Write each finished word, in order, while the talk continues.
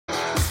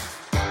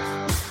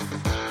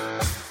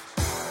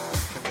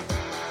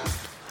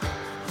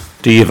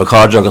Díomh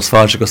Accord agus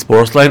fáilte go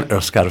Sportsline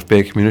ar Scariff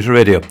Bay Community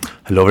Radio.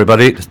 Hello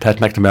everybody, this is Pat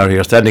McNamara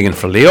here standing in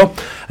for Leo,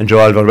 and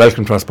Joel,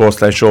 welcome to our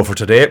Sportsline show for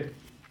today,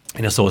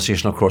 in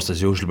association of course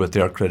as usual with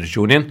the Art Credit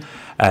Union,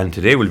 and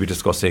today we'll be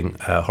discussing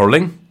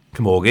hurling,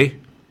 camogie,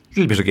 a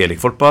little bit of Gaelic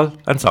football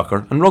and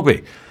soccer and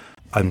rugby.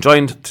 I'm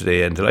joined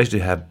today and delighted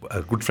to have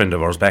a good friend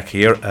of ours back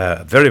here,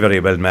 a very,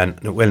 very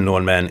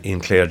well-known man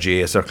in Clare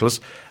GA circles,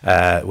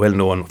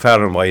 well-known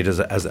far and wide as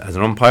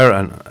an umpire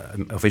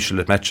and official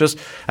at matches,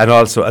 and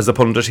also as a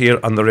pundit here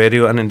on the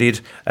radio, and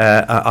indeed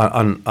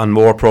on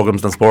more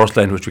programmes than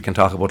Sportsline, which we can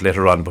talk about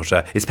later on. But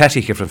it's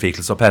Patty here from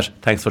Fecal. So Pat,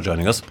 thanks for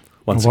joining us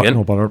once again.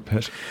 No bother,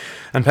 Pat.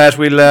 And Pat,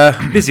 we'll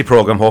busy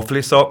programme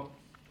hopefully, so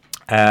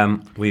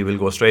we will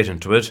go straight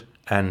into it,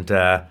 and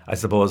I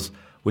suppose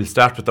we'll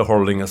start with the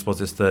hurling. I suppose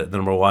it's the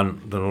number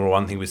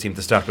one thing we seem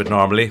to start with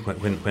normally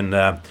when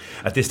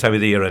at this time of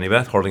the year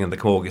anyway, hurling and the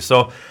camogie.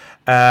 So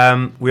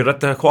we're at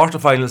the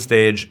quarter-final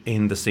stage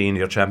in the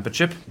senior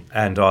championship,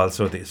 and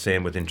also the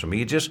same with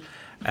intermediate.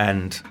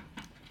 And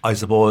I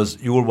suppose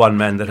you're one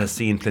man that has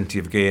seen plenty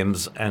of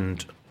games,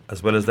 and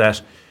as well as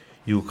that,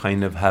 you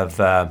kind of have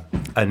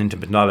an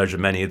intimate knowledge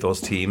of many of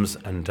those teams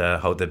and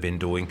how they've been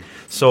doing.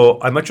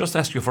 So I might just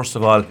ask you first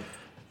of all,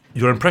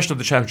 your impression of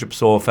the championship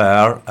so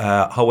far,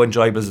 how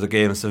enjoyable the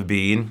games have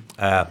been,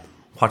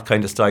 what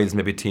kind of styles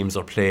maybe teams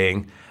are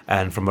playing,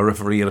 and from a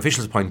referee and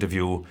official's point of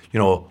view, you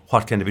know,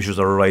 what kind of issues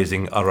are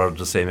arising or are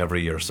the same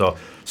every year. So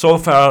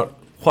far,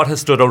 what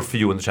has stood out for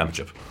you in the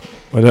championship?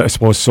 Well, I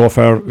suppose so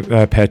far,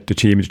 Pat, the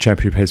team in the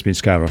championship has been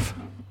Scariff,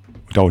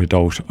 without a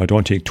doubt. I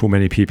don't think too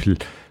many people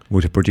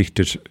would have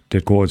predicted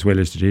they'd go as well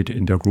as they did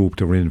in their group.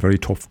 They were in a very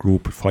tough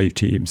group with 5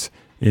 teams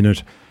in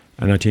it.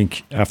 And I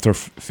think after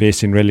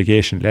facing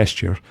relegation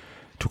last year,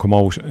 to come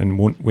out and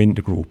win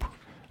the group,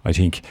 I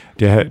think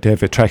they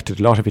have attracted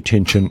a lot of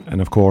attention.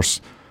 And of course,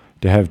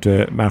 they have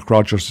the Mark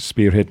Rogers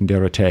spearheading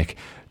their attack.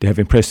 They have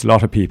impressed a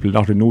lot of people, a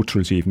lot of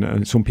neutrals even.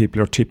 And some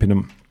people are tipping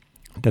them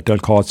that they'll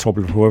cause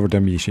trouble for whoever they're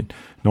meeting.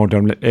 Now,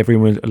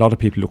 a lot of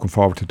people looking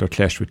forward to their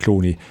clash with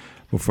Clooney.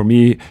 But for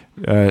me,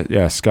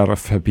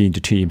 Scariff have been the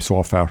team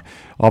so far.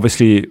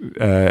 Obviously,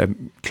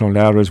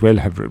 Clonlara as well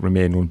have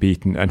remained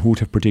unbeaten, and who'd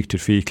have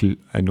predicted Fecal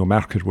and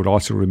Newmarket would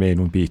also remain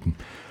unbeaten.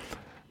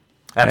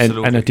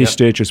 Absolutely, and at this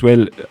stage as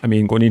well, I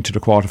mean, going into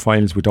the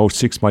quarterfinals without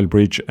 6 Mile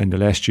Bridge and the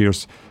last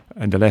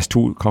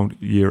 2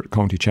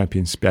 county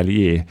champions,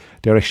 Ballyea,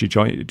 they're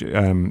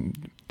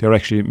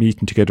actually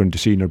meeting together in the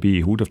Senior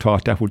B. Who'd have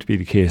thought that would be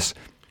the case?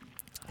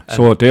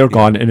 So they're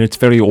gone, and it's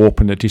very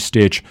open at this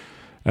stage.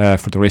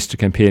 For the rest of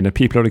the campaign, and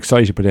people are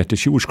excited by that.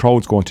 There's huge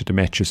crowds going to the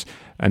matches,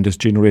 and there's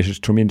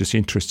generated tremendous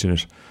interest in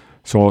it.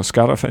 So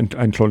Scariff and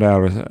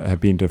Clonlara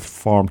have been the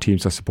form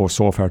teams, I suppose,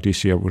 so far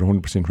this year with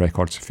 100%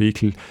 records.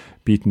 Fecal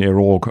beating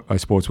Aerogue, I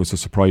suppose, was a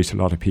surprise to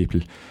a lot of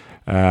people.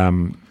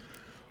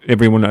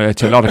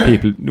 It's a lot of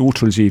people,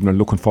 neutrals even, are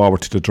looking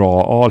forward to the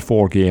draw. All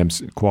 4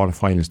 games,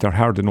 quarterfinals, they're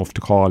hard enough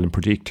to call and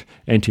predict.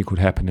 Anything could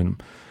happen in them.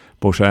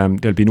 But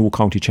there'll be no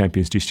county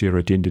champions this year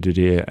at the end of the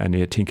day, and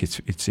I think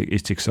it's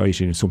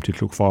exciting and something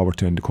to look forward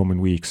to in the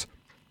coming weeks.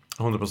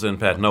 100%,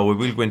 Pat. Now we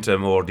will go into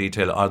more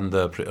detail on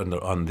the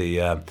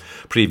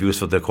previews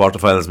for the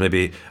quarterfinals,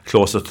 maybe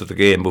closer to the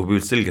game, but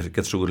we'll still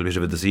get through a little bit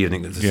of it this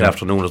evening, this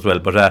afternoon as well.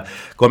 But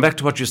going back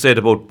to what you said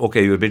about,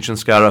 okay, you mentioned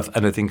Scariff,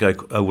 and I think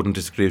I wouldn't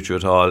disagree with you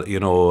at all.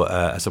 You know,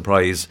 a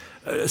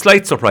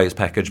slight surprise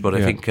package, but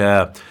I think.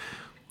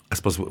 I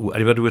suppose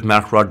anybody with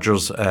Mark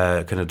Rogers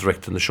kind of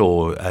directing the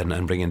show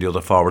and bringing the other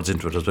forwards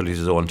into it as well as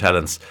his own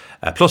talents,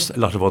 plus a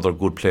lot of other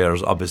good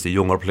players, obviously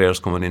younger players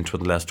coming into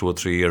it in the last 2 or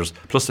 3 years,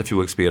 plus a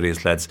few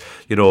experienced lads,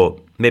 you know,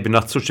 maybe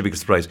not such a big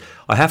surprise.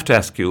 I have to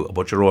ask you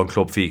about your own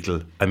club,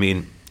 Fecal. I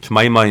mean, to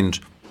my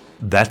mind,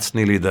 that's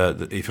nearly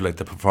the if you like,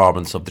 the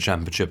performance of the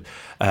championship,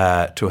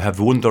 to have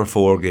won their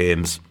 4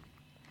 games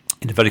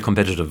in a very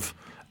competitive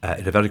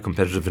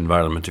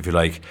environment, if you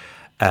like.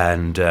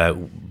 And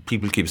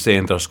people keep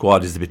saying their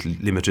squad is a bit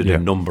limited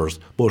in numbers,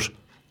 but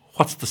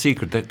what's the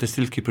secret? They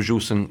still keep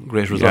producing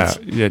great results.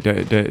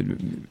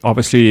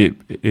 Obviously,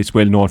 it's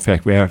well known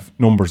fact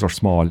numbers are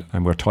small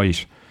and we're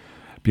tight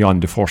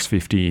beyond the first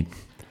 15.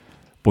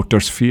 But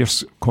there's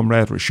fierce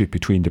camaraderie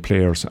between the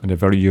players, and they're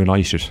very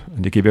united,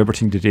 and they give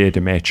everything the day of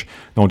the match.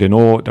 Now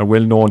they're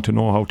well known to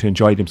know how to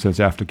enjoy themselves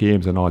after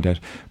games and all that,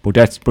 but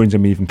that brings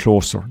them even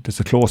closer. There's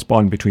a close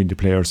bond between the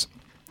players.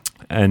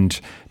 And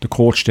the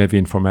coach they have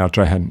in from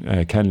Ardrahan,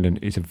 Canlan,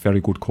 is a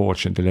very good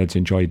coach, and the lads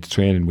enjoyed the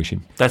training with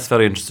him. That's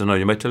very interesting. Now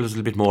you might tell us a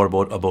little bit more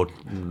about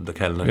the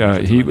Canlan. Yeah,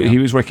 he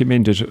was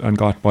recommended and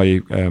got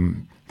by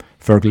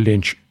Fergal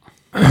Lynch.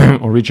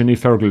 Originally,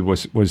 Fergal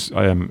was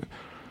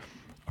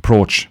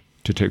approached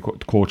to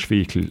coach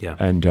Fecal,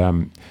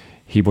 and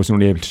he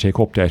wasn't able to take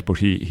up that. But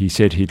he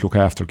said he'd look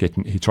after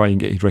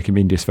he'd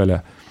recommend this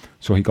fella.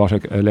 So he got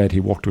a lad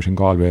he worked with in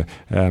Galway,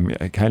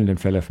 a Canlan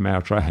fella from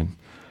Ardrahan,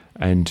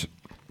 and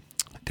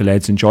the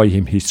lads enjoy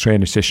him. His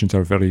training sessions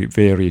are very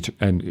varied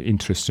and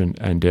interesting,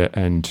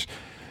 and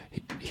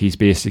he's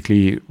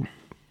basically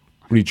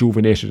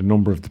rejuvenated a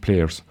number of the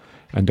players,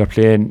 and they're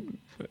playing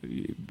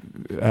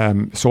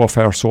so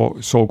far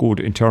so good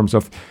in terms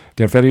of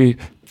they're very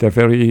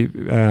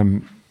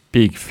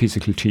big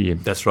physical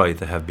team. That's right,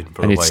 they have been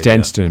for and a it while,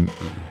 stands to them.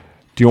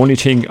 The only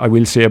thing I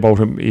will say about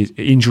them is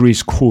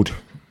injuries could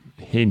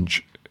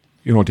hinge.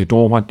 They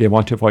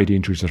want to avoid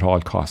injuries at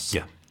all costs.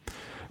 Yeah.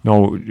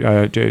 Now,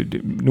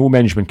 the new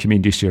management came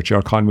in this year.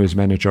 Ger Conway's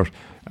manager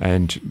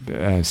and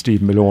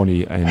Stephen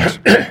Maloney and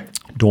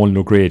Donald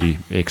O'Grady,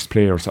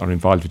 ex-players, are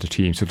involved with the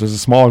team. So there's a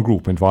small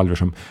group involved with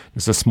them.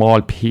 There's a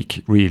small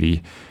peak,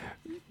 really.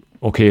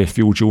 Okay, a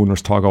few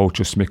juniors tug out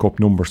just to make up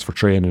numbers for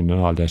training and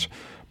all that.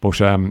 But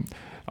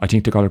I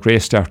think they got a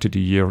great start to the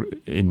year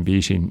in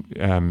beating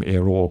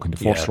Airog in the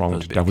first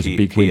round. That was a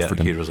big win for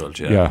them. Key result,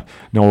 yeah.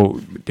 Now,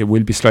 they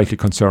will be slightly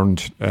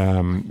concerned.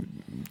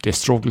 They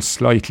struggled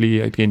slightly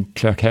against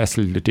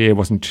Clarecastle. The day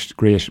wasn't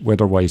great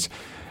weather-wise.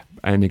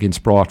 And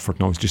against Broadford.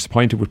 Now, I was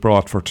disappointed with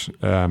Broadford.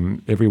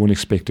 Everyone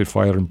expected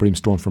fire and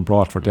brimstone from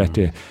Broadford that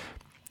day.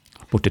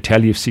 But the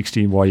tally of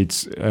 16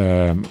 wides,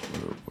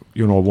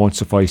 won't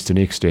suffice the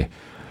next day.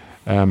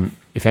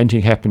 If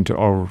anything happened to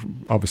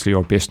obviously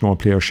our best known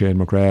player, Shane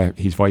McGrath,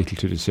 he's vital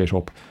to the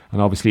setup. And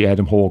obviously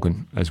Adam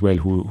Hogan as well,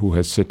 who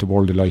has set the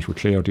world alight with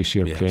Clare this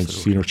year, playing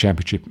senior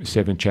championship,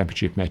 7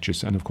 championship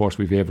matches. And of course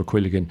we've Ever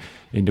Quilligan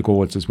in the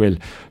goals as well.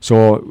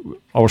 So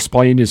our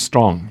spine is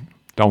strong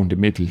down the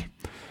middle.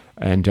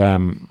 And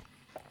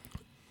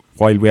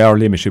while we are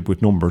limited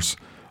with numbers,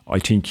 I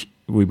think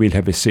we will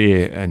have a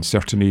say, and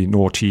certainly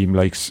no team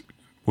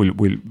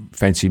will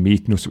fancy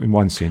meeting us in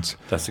one sense.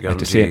 That's the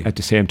guarantee. At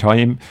the same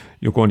time,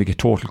 you're going to get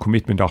total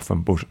commitment off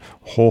them, but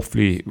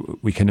hopefully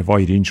we can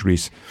avoid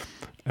injuries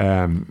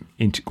going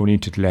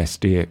into the last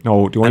day.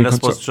 Now, and I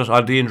suppose just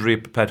on the injury,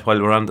 Pat, while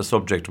we're on the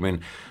subject, I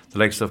mean, the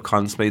likes of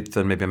Con Smith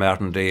and maybe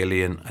Martin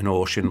Daly and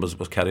Ocean was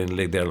carrying the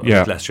leg there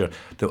last year.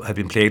 They have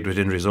been plagued with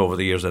injuries over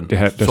the years, and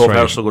so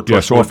far so good.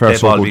 They've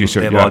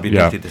all been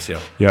lifted this year.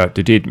 Yeah,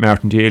 they did.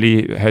 Martin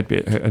Daly had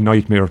a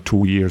nightmare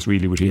 2 years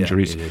really with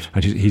injuries,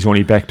 and he's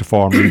only back to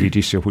form really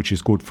this year, which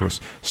is good for us.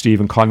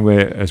 Stephen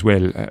Conway as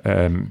well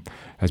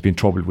has been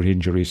troubled with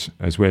injuries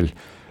as well.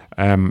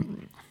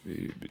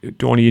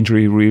 The only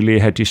injury really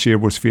had this year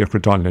was Fiacre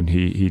Donlan.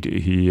 He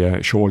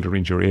shoulder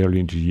injury early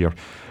in the year.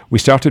 We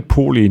started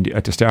poorly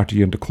at the start of the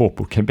year in the Cup,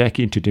 but came back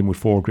into them with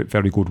 4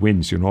 very good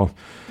wins, The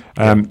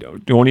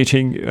only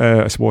thing,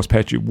 I suppose,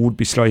 Pat, you would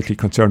be slightly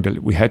concerned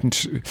that we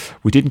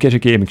didn't get a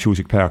game in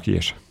Cusack Park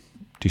yet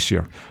this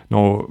year.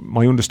 Now,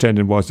 my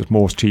understanding was that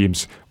most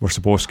teams were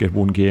supposed to get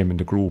one game in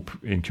the group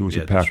in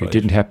Cusack Park. Right. It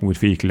didn't happen with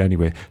Fecal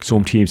anyway.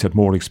 Some teams had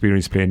more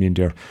experience playing in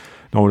there.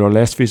 Now, our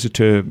last visit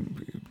to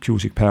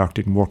Cusack Park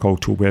didn't work out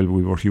too well.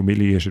 We were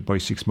humiliated by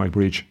 6 Mile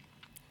Bridge.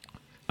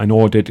 I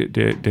know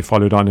they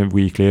followed on 2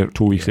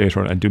 weeks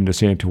later and doing the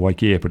same to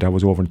Whitegate, but that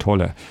was over in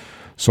Tulla.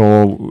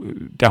 So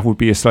that would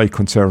be a slight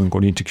concern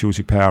going into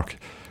Cusack Park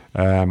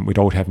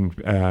without having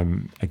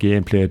a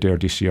game played there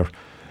this year,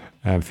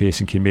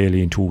 facing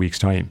Kilmaley in 2 weeks'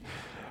 time.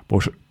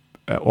 But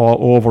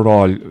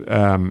overall,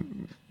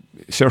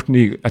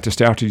 certainly at the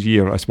start of the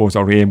year, I suppose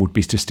our aim would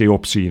be to stay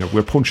up senior.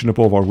 We're punching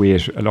above our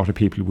weight, a lot of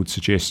people would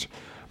suggest,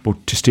 but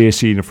to stay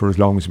senior for as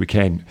long as we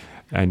can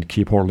and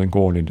keep hurling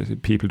going. And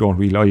people don't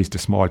realise the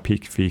small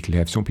peak Fecal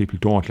have. Some people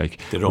don't we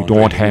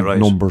don't have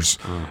numbers,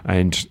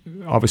 and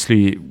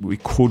obviously we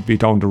could be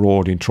down the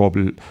road in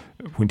trouble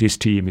when this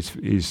team is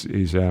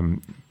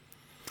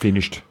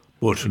finished.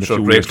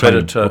 Great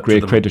credit to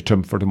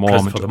them for the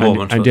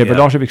moment. And they have a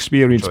lot of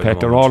experience,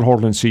 Pat. They're all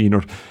hurling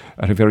senior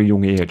at a very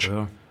young age.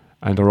 Yeah.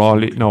 And they're all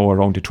now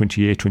around the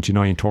 28,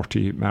 29,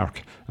 30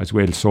 mark as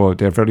well. So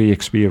they're very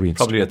experienced.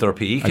 Probably at their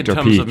peak in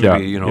terms of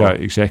maybe,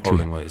 exactly.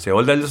 hurling-wise. Yeah,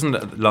 well, listen,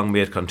 long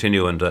may it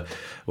continue, and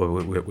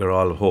we're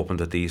all hoping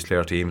that these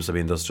Clare teams, I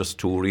mean, there's just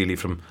 2 really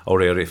from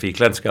our area,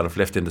 Fecal and Scariff,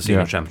 left in the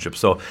senior championship.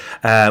 So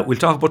we'll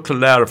talk about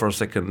Kildare for a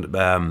second.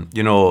 I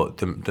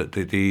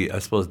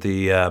suppose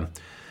the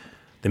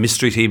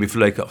mystery team, if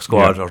you like, of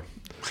squad or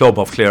club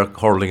of Clare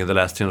hurling in the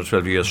last 10 or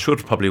 12 years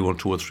should probably won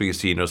 2 or 3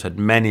 seniors, had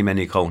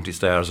many county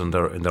stars in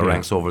their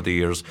ranks over the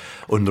years,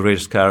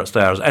 underrated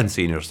stars and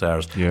senior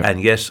stars,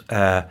 and yet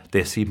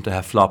they seem to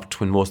have flopped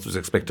when most was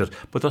expected,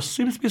 but there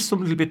seems to be some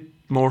little bit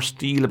more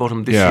steel about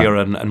them this year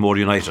and more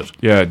united.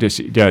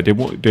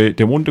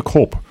 They won the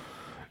cup.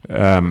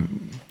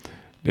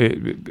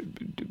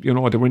 They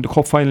were in the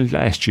cup final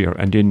last year,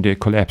 and then they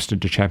collapsed in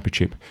the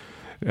championship.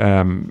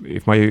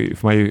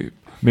 If my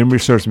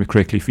memory serves me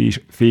correctly,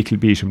 Fecal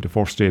beat them the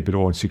first day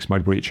below on 6 Mile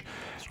Bridge.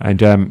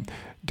 And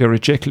they're a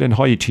Jekyll and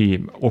Hyde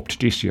team up to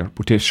this year,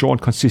 but they've shown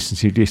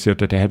consistency this year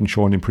that they hadn't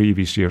shown in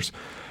previous years.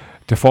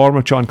 The form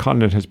of John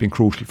Conlon has been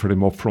crucial for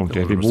them up front.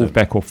 They've been moved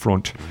back up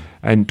front.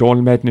 And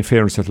Donald Madden, in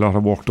fairness, had a lot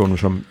of work done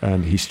with him,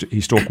 and he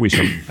stuck with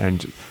him.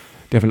 And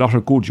they have a lot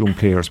of good young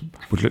players,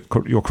 but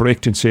you're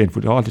correct in saying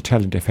with all the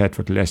talent they've had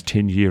for the last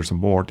 10 years or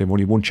more, they've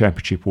only one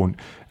championship won,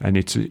 and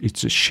it's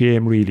a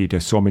shame really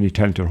there's so many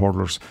talented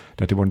hurlers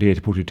that they weren't able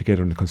to put it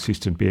together on a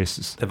consistent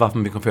basis. They've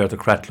often been compared to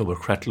Cratloe, where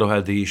Cratloe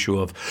had the issue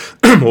of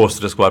most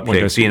of the squad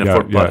playing senior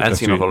football and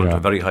senior hurling at a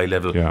very high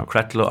level.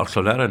 Cratloe or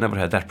Clonera never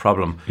had that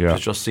problem. It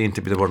just seemed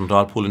to be they weren't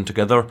all pulling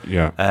together,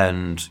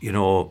 and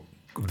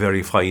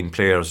very fine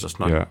players, just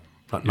not.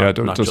 There's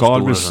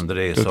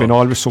been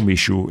always some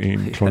issue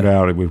in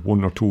Clonera with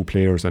one or two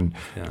players and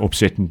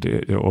upsetting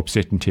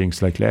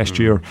things. Like last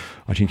year,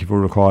 I think if you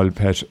recall,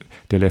 Pat,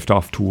 they left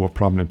off two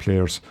prominent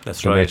players.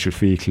 That's right. Rachel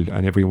Fecal,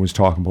 and everyone was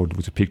talking about it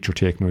was a picture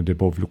taken of them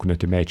both looking at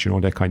the match,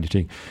 that kind of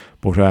thing.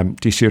 But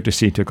this year they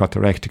seem to have got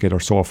their act together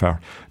so far.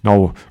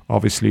 Now,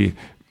 obviously,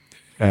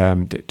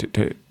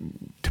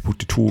 to put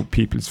the two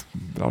people's,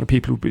 a lot of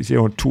people would be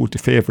two of the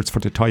favourites for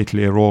the title,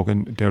 Éire Óg,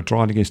 and they're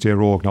drawn against Éire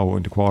Óg now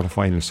in the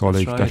quarterfinals, so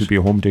that'll be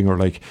a humdinger,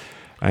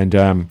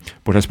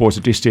 but I suppose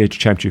at this stage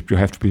championship you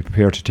have to be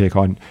prepared to take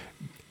on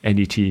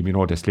any team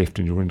that's left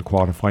and you're in the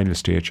quarterfinal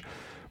stage.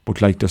 But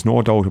there's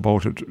no doubt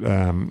about it,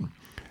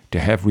 they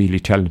have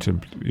really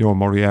talented,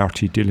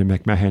 Moriarty, Dylan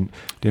McMahon,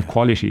 they have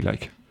quality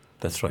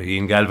That's right.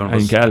 Ian Galvin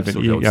was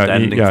absolutely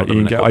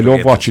outstanding. I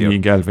love watching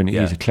Ian Galvin.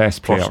 He's a class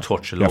player. First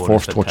touch alone.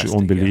 First touch is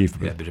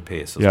unbelievable. A bit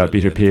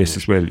of pace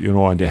as well.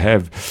 And they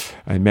have,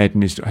 and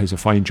Madden has a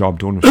fine job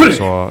done.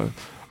 So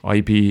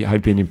I've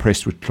been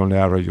impressed with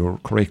Clonera. You're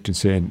correct in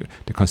saying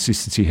the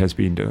consistency has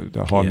been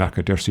the hallmark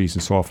of their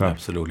season so far.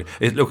 Absolutely.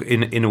 Look,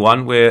 in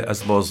one way, I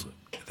suppose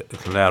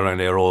Clonera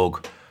and Éire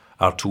Óg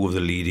are two of the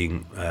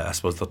leading, I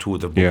suppose they're two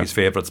of the bookies'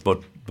 favourites,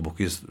 but the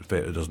bookies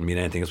doesn't mean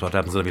anything, it's what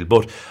happens in the field.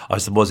 But I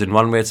suppose in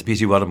one way it's a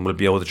pity one of them will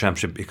be out of the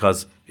championship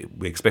because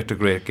we expect a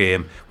great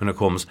game when it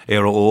comes.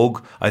 Éire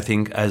Óg, I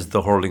think, as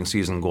the hurling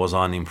season goes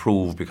on,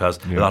 improve because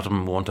a lot of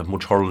them won't have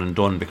much hurling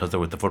done because they're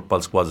with the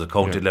football squads at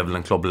county level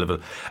and club level,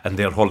 and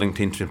their hurling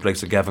teams,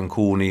 like Gavin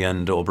Cooney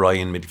and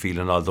O'Brien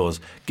midfield and all those,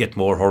 get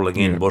more hurling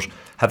in. But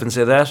having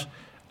said that,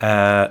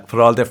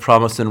 for all they've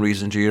promised in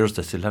recent years,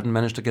 they still haven't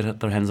managed to get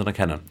their hands on a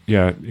cannon.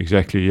 Yeah,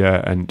 exactly.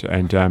 Yeah, and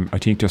I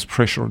think there's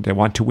pressure. They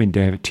want to win.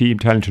 They have a team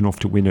talented enough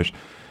to win it,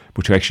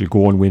 but to actually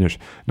go and win it.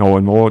 Now,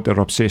 and more, they're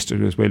obsessed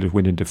as well as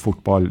winning the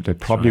football. They'll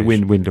probably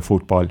win the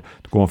football.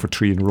 They're going for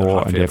 3 in a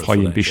row, and they have high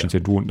ambitions. They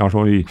do not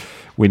only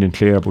win in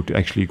Clare, but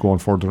actually going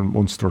further in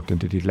Munster than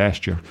they did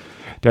last year.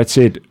 That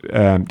said,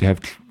 they have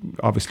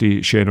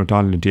obviously Shane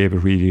O'Donnell and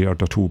David Reilly are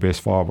the two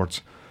best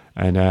forwards.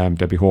 And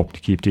they'll be hoping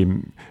to keep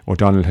them.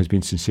 O'Donnell has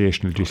been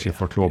sensational this year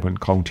for club and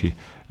county,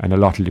 and a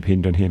lot will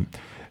depend on him.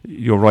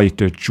 You're right,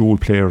 the dual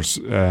players,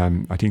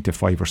 I think they're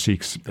 5 or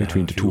 6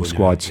 between the two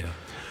squads.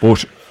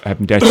 But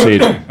having that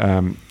said,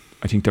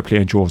 I think they're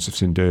playing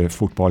Joseph's in the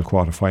football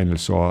quarter-final,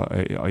 so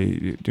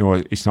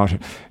it's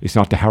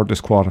not the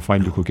hardest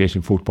quarter-final you could get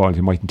in football.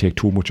 They mightn't take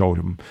too much out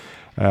of them.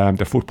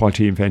 The football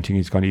team, if anything,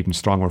 has gone even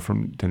stronger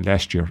than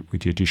last year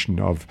with the addition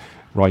of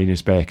Ryan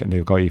is back and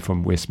the guy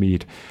from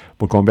Westmeath.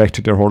 But going back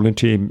to their hurling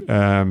team,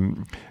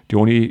 the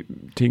only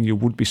thing you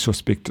would be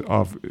suspect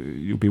of,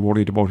 you'd be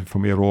worried about it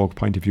from Éire Óg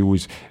point of view,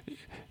 is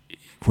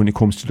when it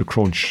comes to the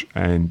crunch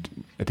and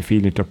at the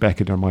feeling at the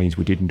back of their minds,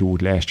 we didn't do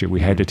it last year, we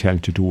had the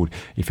talent to do it.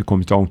 If it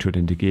comes down to it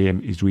and the game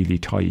is really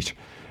tight,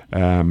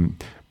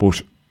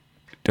 but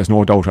there's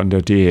no doubt on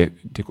their day,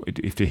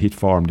 if they hit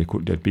form,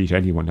 they'd beat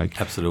anyone.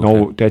 Absolutely.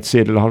 Now, that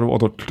said, a lot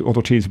of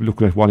other teams will be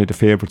looking at one of the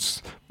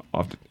favourites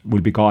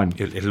will be gone.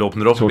 It'll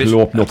open it up so a bit. It'll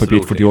open up a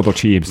bit for the other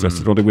teams. That's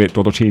the other way. The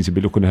other teams will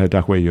be looking at it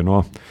that way,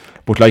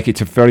 But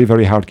it's a very,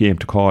 very hard game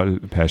to call,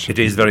 Pat. It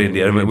is very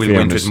indeed. We'll go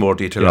into it in more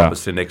detail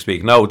obviously next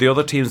week. Now, the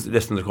other teams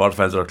listed in the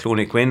quarterfinals are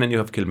Clooney Quinn, and you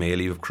have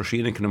Kilmaley, you have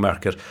Crusheen and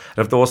Kilmarket. And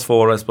of those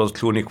four, I suppose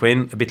Clooney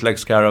Quinn, a bit like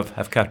Scariff,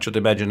 have captured the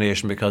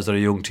imagination because they're a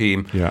young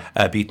team,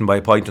 beaten by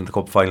a point in the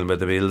cup final by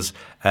the Bills,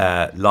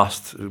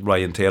 lost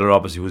Ryan Taylor,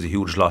 obviously, who was a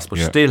huge loss, but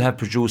still have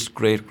produced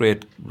great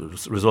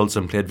results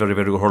and played very,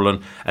 very good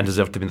hurling and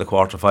deserved to be in the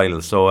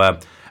quarterfinals. So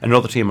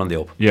another team on the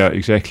up. Yeah,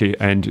 exactly.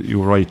 And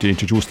you're right, they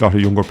introduced a lot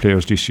of younger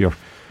players this year.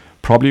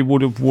 Probably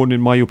would have won,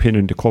 in my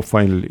opinion, the cup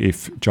final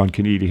if John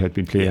Keneally had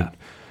been playing.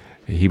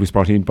 He was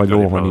brought in by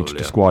Lohan into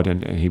the squad,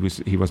 and he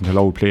wasn't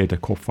allowed to play the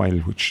cup final,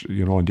 which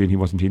and then he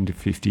wasn't in the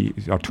 50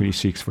 or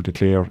 26 for the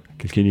Clare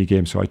Kilkenny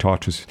game. So I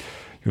thought it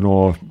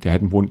was, they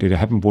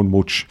haven't won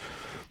much,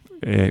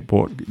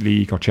 both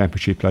league or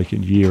championship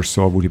in years,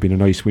 so it would have been a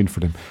nice win for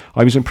them.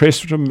 I was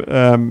impressed with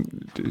them,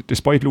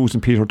 despite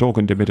losing Peter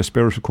Duggan. They made a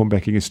spirited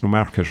comeback against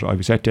Newmarket. I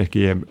was at that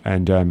game,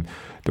 and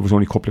there was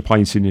only a couple of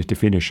points in it to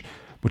finish.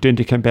 But then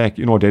they came back,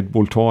 they had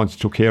Woltons,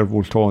 took care of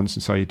Woltons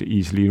inside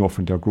easily enough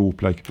in their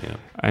group,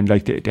 and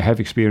they have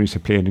experience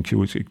of playing in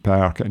Cusack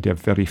Park, and they're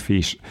very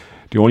fit.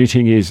 The only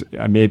thing is,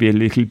 maybe a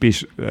little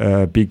bit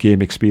big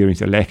game experience,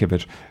 a lack of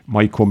it,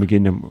 might come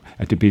again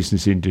at the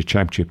business in the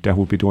championship. That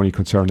would be the only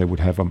concern I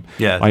would have them.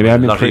 Yeah, I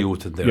am a lot of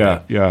youth in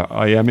there. Yeah,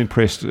 I am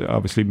impressed.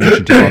 Obviously,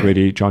 mentioned it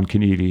already, John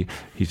Keneally.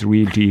 He's a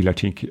real deal, I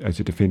think, as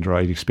a defender.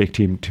 I'd expect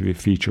him to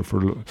feature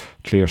for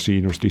Clare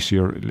seniors this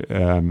year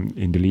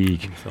in the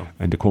league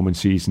and the coming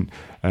season.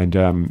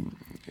 And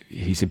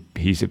he's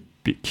a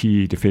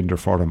key defender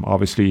for them.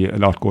 Obviously, a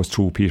lot goes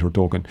through Peter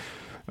Duggan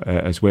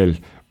as well,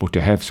 but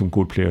they have some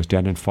good players.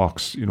 Dannon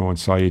Fox,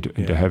 inside,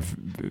 and they have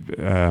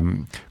a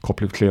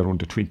couple of Clare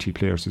under 20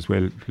 players as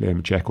well.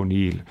 Jack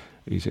O'Neill.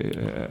 He's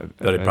a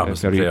very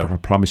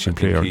promising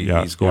player.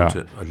 He's going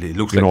to. He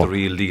looks like the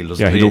real deal.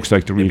 Doesn't he looks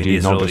like the real deal.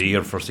 He's another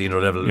year for senior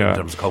level in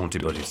terms of county,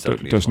 but he's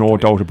there's no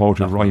doubt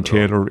about it. Ryan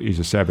Taylor is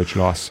a savage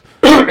loss.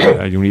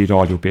 You need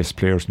all your best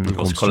players when it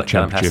comes to the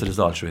championship.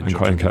 And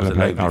Colin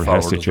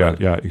Hassett, yeah,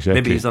 exactly.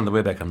 Maybe he's on the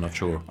way back. I'm not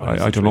sure.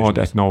 I don't know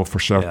that now for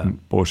certain,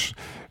 but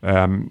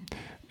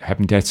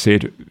having that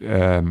said.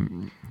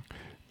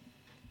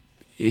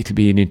 It'll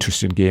be an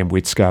interesting game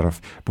with Scariff.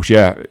 But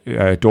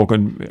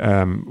Duggan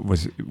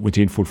went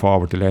in full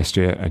forward the last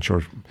day, and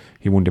sure,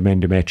 he won the man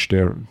the match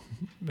there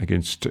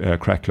against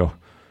Cracklow.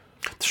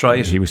 That's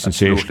right. He was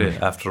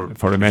sensational.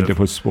 For a man that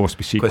was supposed to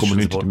be sick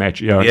coming into the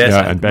match.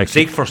 And back.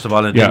 Sick first of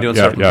all, and then the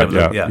uncertainty.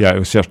 It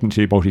was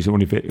certainty about his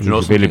own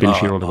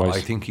availability otherwise.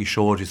 I think he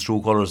showed his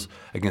true colours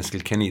against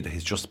Kilkenny, that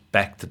he's just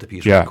back to the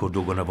Peter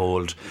Duggan of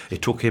old.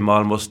 It took him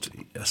almost,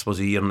 I suppose,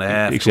 a year and a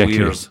half, 2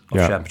 years of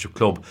championship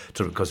club,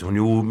 because when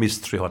you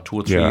missed 2 or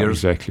 3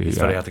 years, it's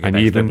very hard to get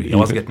back to it. He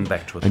was getting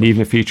back to it. And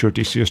even a feature of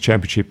this year's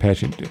championship,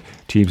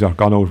 teams are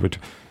gone out with.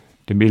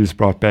 The Mills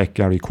brought back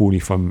Gary Cooney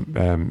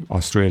from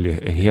Australia.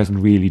 He hasn't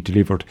really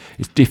delivered.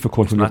 It's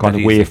difficult when you've gone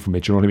away from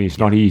it. You know what I mean? It's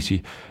not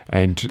easy,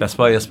 and that's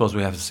why I suppose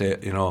we have to say,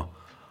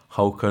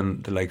 how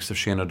can the likes of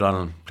Shane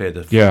O'Donnell play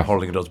the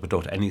hurling it does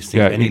without any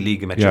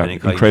league match of any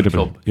kind?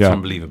 Incredible. Club? It's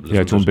unbelievable.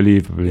 It's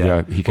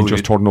unbelievable. He can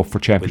just turn up for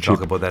championship. We'll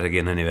talk about that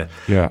again anyway.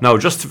 Now,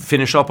 just to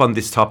finish up on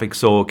this topic,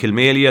 so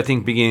Kilmaley, I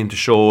think, beginning to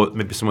show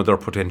maybe some of their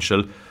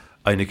potential.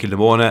 I know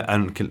Kildemona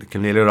and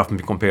Kilmaley are often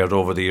been compared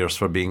over the years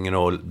for being,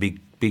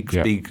 big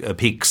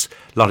peaks,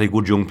 a lot of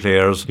good young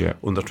players,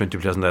 under 20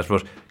 players and that,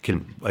 but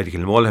I think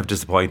Kilmole have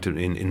disappointed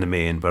in the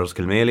main, whereas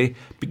Kilmaley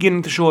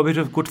beginning to show a bit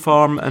of good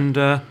form and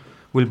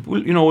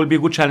will be a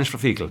good challenge for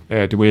Feakle.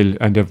 They will,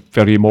 and they're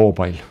very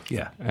mobile.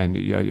 Yeah. And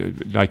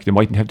they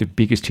mightn't have the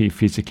biggest team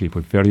physically,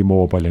 but very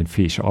mobile and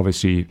fit.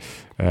 Obviously,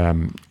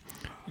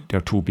 there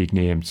are 2 big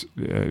names.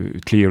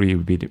 Cleary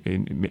will be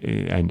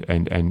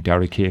and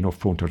Derek Kane up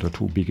front are the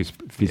 2 biggest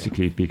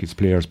biggest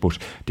players, but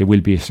there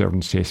will be a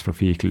certain space for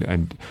Feakle,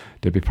 and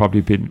they'll be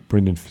probably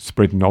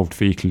spreading out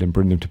Feakle and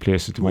bringing them to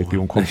places they might be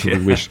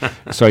uncomfortable with,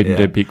 aside in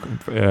the big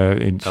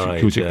in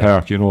Cusick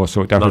Park,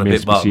 So that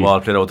remains to be seen. Ball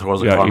played out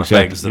towards the corner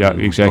flags.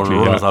 Exactly.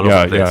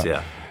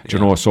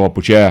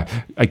 But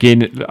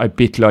again, a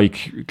bit like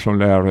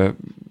Clonlara,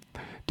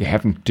 they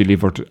haven't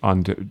delivered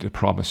on the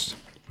promise.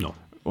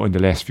 In the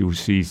last few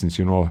seasons,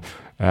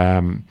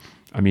 I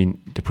mean,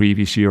 the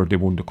previous year they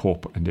won the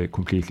cup and they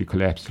completely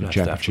collapsed in the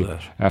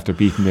championship after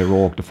beating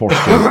Rogue the first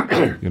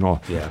game.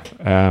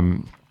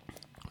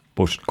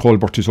 But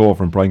Colbert is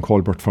over, and Brian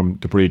Colbert from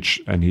the Bridge,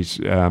 and he's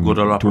good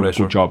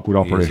operator.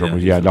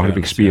 A lot of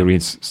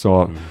experience.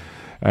 So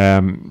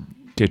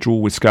they drew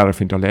with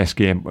Scariff in their last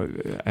game,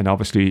 and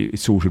obviously it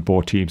suited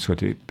both teams, so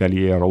the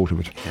belly air out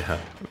of it.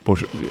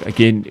 But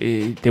again,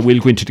 they will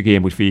go into the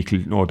game with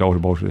Feakle, no doubt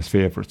about it, as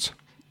favourites.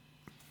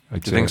 I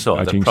think so.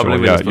 I think so.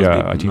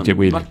 I think they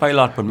will. Not by a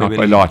lot, but maybe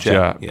not by a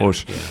lot.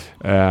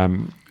 But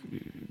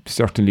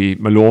certainly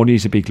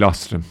Maloney's a big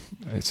loss to them.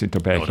 Centre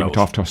back. He went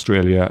off to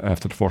Australia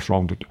after the first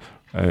round.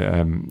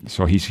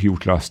 So he's a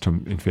huge loss to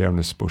him, in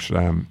fairness. But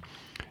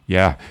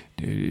they'll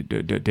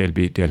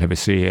have a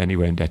say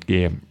anyway in that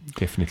game,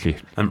 definitely.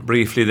 And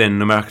briefly then,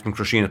 Newmarket and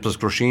Crusheen. Plus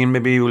Crusheen,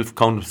 maybe you will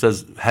count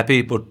as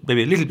happy, but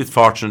maybe a little bit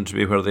fortunate to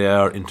be where they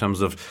are in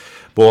terms of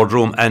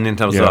boardroom and in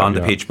terms of on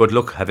the pitch. But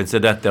look, having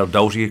said that, they're a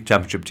doughty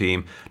championship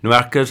team.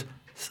 Newmarket,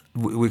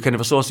 we kind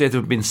of associate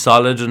with being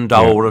solid and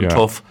dour and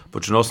tough,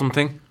 but you know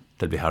something?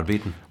 They'll be hard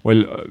beaten.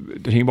 Well,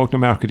 the thing about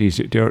Newmarket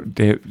is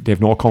they have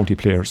no county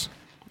players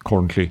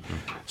currently,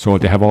 so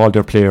they have all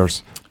their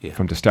players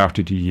from the start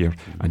of the year,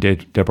 and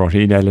they brought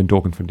in Alan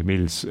Duggan from the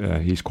Mills.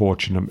 He's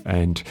coaching them,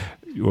 and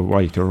you're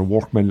right, they're a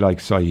workman-like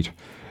side.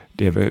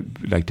 They have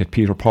like that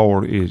Peter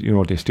Power is,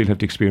 they still have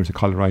the experience of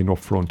Coleraine up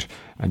front,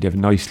 and they have a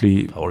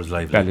nicely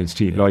balanced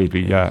team,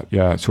 lively.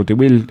 So they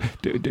will,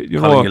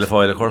 Colin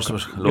Guilfoyle, of course,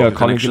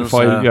 Colin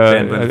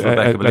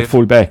Guilfoyle, at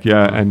full back,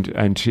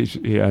 and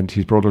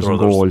his brothers and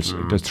goals.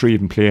 There's 3 of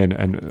them playing,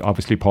 and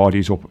obviously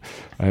Paddy's up,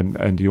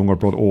 and the younger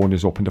brother Owen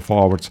is up in the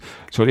forwards.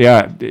 So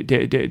they're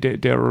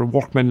a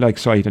workman-like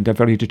side, and they're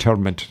very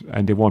determined,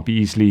 and they won't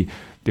easily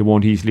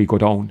go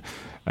down.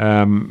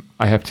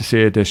 I have to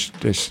say this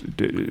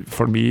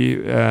for me,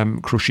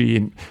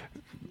 Crusheen.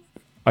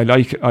 I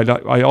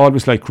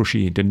always like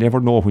Crusheen. They never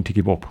know when to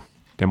give up.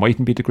 They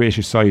mightn't be the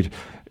greatest side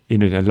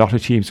in it. A lot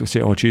of teams will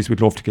say, "Oh, geez,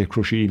 we'd love to get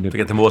Crusheen to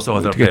get the most out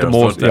of their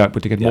players."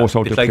 But to get most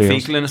out of their players.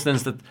 It's like Feakle in a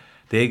sense that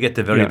they get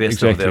the very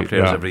best of their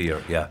players every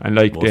year. And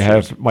like they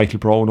have Michael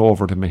Brown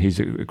over them, and he's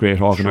a great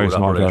organiser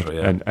and all that.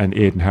 And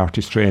Aidan Hart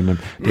is training them.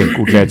 They have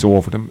good lads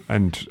over them,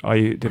 and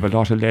they have a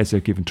lot of lads that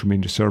have given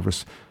tremendous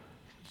service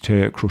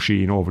to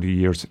Crusheen over the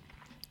years.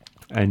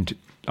 And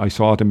I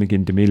saw them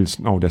again, the Mills.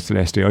 No, that's the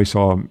last day I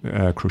saw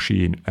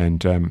Crusheen,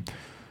 and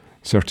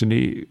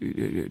certainly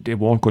they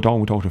won't go down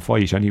without a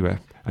fight anyway,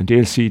 and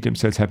they'll see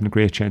themselves having a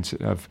great chance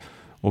of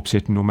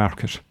upsetting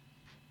Newmarket.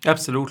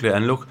 Absolutely,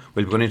 and look,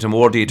 we'll be going into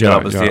more detail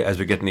obviously as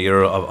we get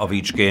near of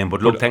each game.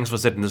 But look, thanks for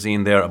setting the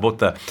scene there about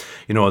the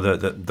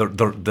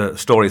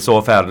story so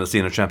far in the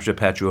senior championship.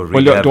 Pat, you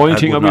really the only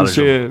thing I will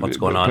say, what's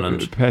going on,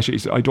 and Pat,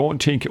 is I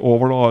don't think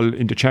overall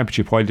in the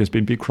championship, while there's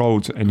been big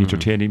crowds and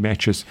entertaining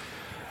matches,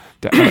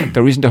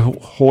 there isn't a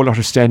whole lot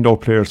of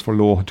standout players for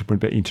Lohan to bring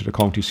into the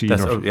county senior.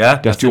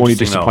 That's the only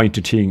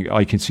disappointing thing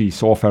I can see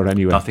so far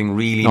anyway. Nothing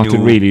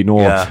really no.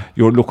 Yeah.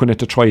 You're looking at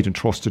the tried and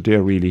trusted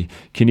there really.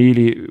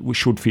 Keneally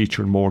should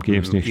feature in more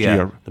games next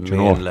year. The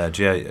main lad,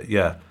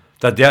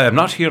 I'm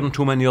not hearing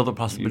too many other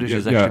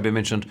possibilities actually be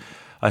mentioned.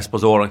 I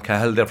suppose Oran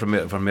Cahill there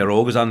from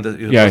Marogue is on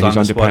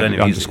the squad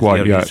anyway. He's just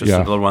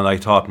another one I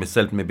thought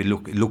myself maybe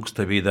looks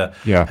to be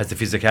has the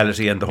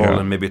physicality and the whole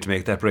and maybe to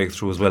make that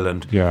breakthrough as well,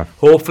 and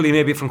hopefully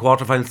maybe from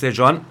quarter-final stage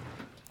on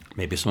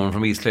maybe someone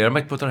from East Clare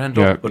might put their hand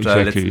up. But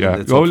exactly,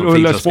 let's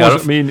I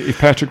suppose, if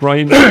Patrick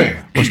Ryan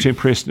was to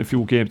impress in a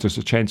few games, there's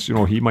a chance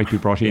he might be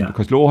brought in,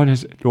 because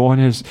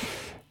Lohan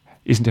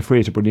isn't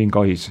afraid to bring in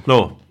guys.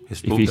 No.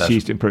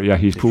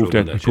 He's proven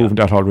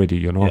that already,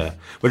 Yeah.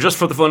 Well, just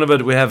for the fun of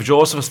it, we have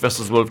Joseph's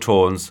versus Wolf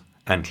Tones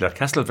and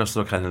Clarecastle versus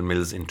O'Connell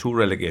Mills in 2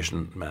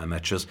 relegation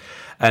matches.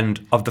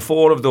 And of the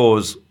 4 of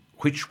those,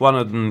 which one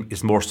of them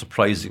is more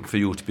surprising for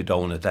you to be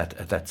down at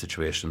that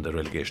situation, the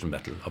relegation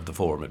battle of the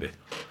 4 maybe?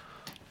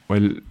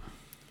 Well,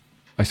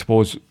 I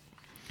suppose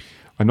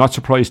I'm not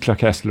surprised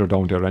Clarecastle are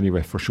down there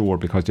anyway, for sure,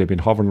 because they've been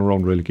hovering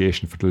around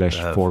relegation for the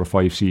last 4 or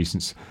 5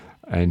 seasons.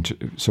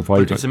 And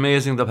survived. But it's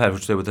amazing that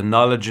with the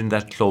knowledge in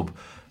that club,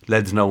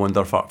 lads now in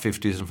their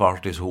 50s and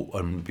 40s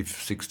and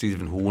 60s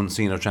even who won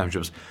senior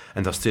championships,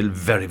 and they're still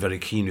very, very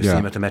keen. You see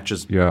them at the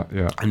matches,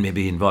 and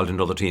maybe involved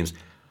in other teams.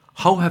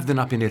 How have they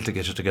not been able to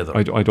get it together?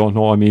 I don't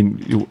know. I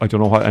mean, I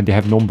don't know and they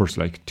have numbers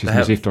like. It's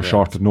as if they're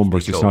short of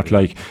numbers. It's not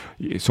like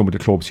some of the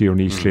clubs here in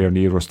East Clare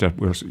near us that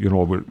we're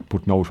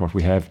putting out what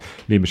we have,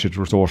 limited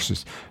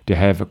resources. They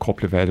have a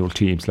couple of adult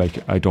teams.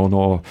 Like, I don't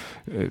know.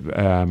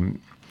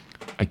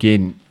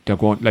 Again, they're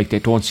going they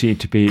don't seem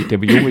to be.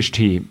 They're a youngish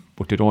team,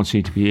 but they don't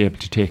seem to be able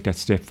to take that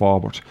step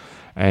forward.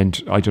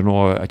 And I don't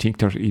know. I think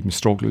they're even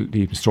struggle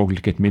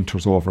to get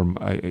mentors over them.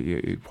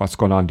 What's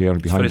going on there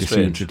behind the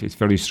scenes? It's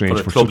very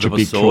strange for such a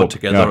big club.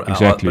 Together,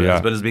 exactly.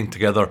 As well as being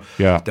together,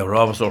 they were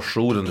always so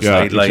shrewd on the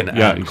sideline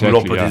and come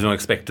up with these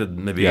unexpected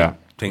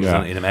things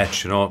in a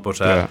match, But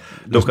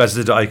look, as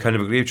I said, I kind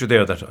of agree with you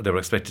there that they were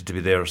expected to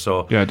be there.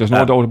 So there's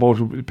no doubt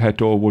about Pat.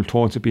 Though Wolf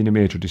Tones have been a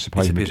major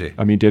disappointment. It's a pity.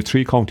 I mean, they have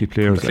 3 county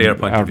players.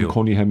 Arden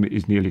Cunningham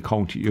is nearly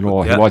county. He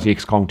was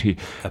ex-county.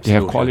 They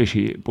have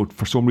quality, but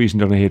for some reason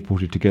they're not able to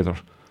put it together.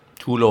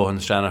 2 Lohan,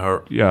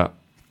 Stranaher,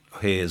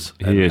 Hayes,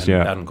 and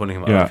Arden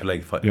Cunningham are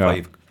like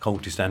 5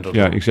 county standard.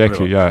 Yeah,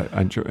 exactly. Yeah,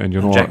 and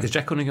is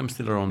Jack Cunningham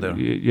still around there?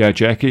 Yeah,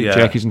 Jack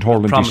isn't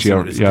hurling this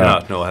year.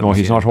 No,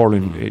 he's not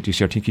hurling this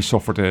year. I think he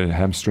suffered a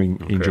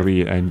hamstring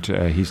injury, and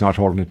he's not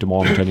hurling at the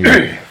moment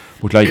anyway.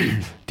 But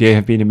they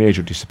have been a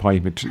major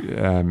disappointment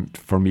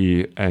for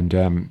me,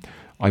 and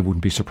I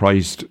wouldn't be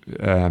surprised.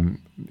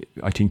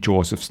 I think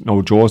Joseph's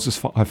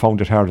have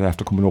found it hard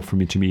after coming up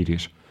from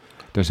intermediate.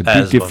 There's a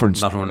big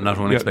difference. Not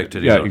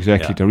unexpected. Yeah,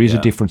 exactly. There is a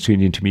difference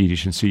between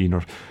intermediate and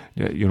senior.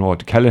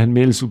 The Callahan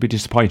Mills would be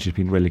disappointed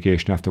being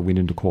relegation after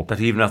winning the cup.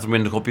 That even after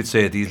winning the cup, you'd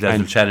say these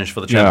lads will challenge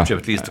for the championship,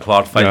 at least the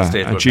quarter-final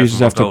stage. And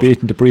Jesus, after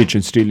beating the Bridge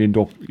and still end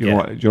up,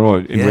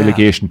 in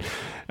relegation.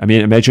 I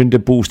mean, imagine the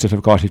boost that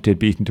they've got if they'd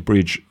beaten the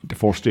Bridge the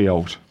first day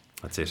out.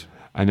 That's it.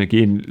 And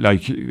again,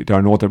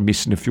 they're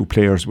missing a few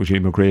players with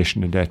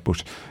immigration and that,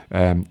 but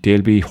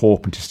they'll be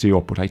hoping to stay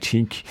up. But I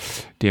think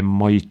they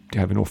might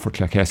have enough for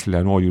Clarecastle.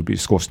 I know you'll be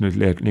discussing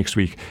it next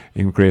week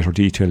in greater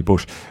detail,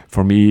 but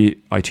for me,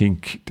 I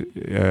think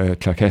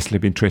Clarecastle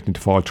have been threatening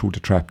to fall through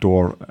the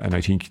trapdoor, and I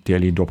think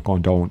they'll end up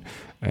going down.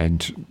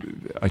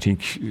 And I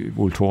think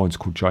Wolf Tones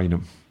could join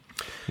them,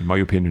 in my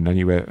opinion.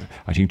 Anyway,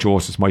 I think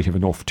Josephs might have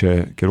enough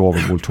to get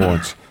over Wolf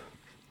Tones.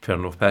 Fair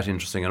enough, Pat.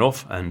 Interesting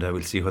enough, and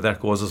we'll see how that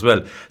goes as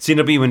well.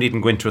 Senior B, we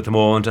needn't go into at the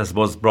moment. I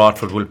suppose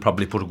Broadford will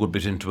probably put a good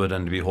bit into it,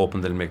 and we're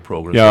hoping they'll make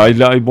progress.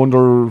 Yeah, I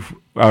wonder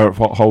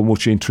how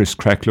much interest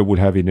Cracklow would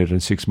have in it,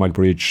 and 6 Mile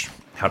Bridge.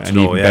 Hard to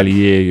know,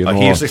 Ballyea, I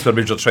hear 6 Mile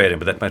Bridge are trading,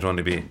 but that might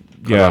only be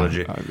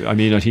chronology. I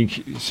mean, I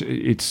think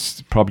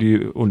it's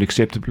probably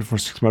unacceptable for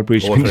 6 Mile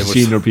Bridge to be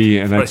Senior B,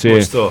 and I'd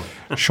say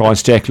Sean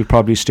Steck will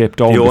probably step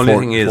down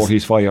before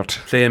he's fired.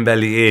 Playing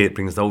Ballyea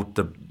brings out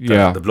the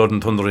blood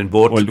and thunder in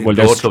both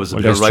clubs.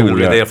 They're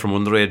rivalry there from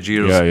underage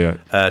years,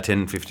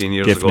 10, 15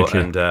 years ago.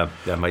 And a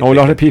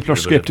lot of people are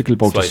sceptical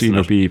about the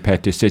Senior B,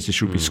 Pat. They said it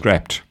should be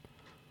scrapped.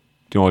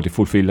 To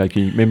fulfil,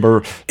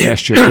 remember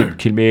last year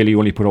Kilmaley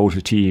only put out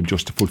a team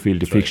just to fulfil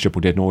the fixture,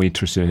 but they had no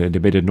interest in it, and they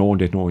made it known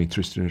they had no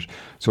interest in it.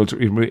 So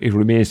it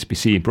remains to be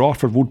seen.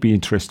 Broadford would be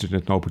interested in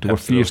it now, but they were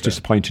fierce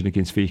disappointed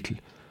against Fecal.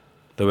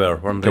 They were,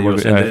 weren't they?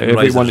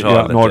 Everyone,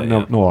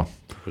 no.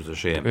 It was a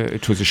shame.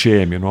 It was a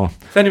shame, you know.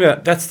 So anyway,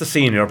 that's the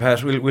senior,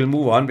 Pat. We'll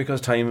move on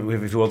because we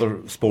have a few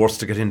other sports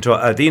to get into.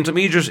 The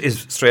intermediate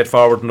is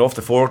straightforward enough.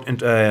 The four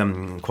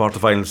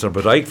quarterfinals are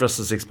Bodyke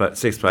versus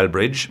Six Mile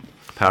Bridge,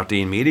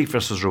 Partine Mealy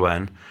versus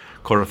Rowan.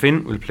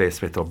 Corofin will play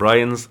Smith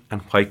O'Brien's,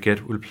 and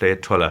Whitegate will play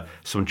Tulla.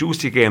 Some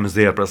juicy games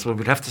there, but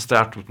we'll have to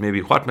start with maybe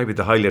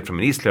the highlight from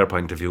an East Clare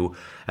point of view,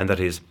 and that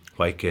is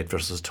Whitegate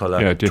versus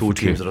Tulla. Yeah, two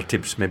teams that are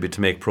tips maybe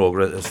to make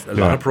progress, a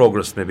lot of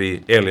progress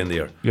maybe early in the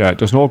year. Yeah,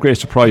 there's no great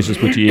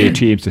surprises with the 8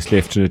 teams that's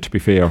left in it, to be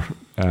fair,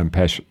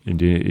 Pat, in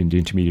the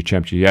intermediate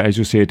championship. Yeah, as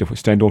you say, the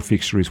standout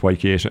fixture is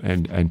Whitegate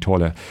and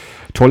Tulla.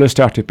 Tulla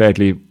started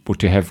badly, but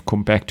they have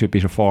come back to a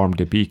bit of form.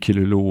 They beat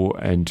Killaloe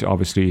and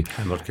obviously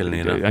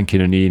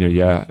Killanena,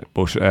 yeah.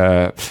 But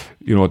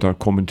they're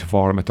coming to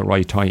form at the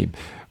right time.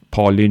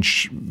 Paul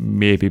Lynch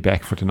may be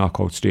back for the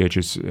knockout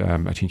stages.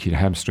 I think he had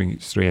a hamstring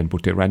strain,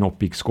 but they ran up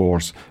big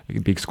score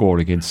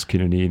against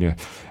Killanena.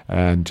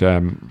 And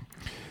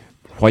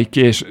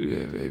Whitegate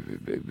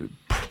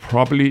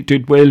probably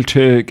did well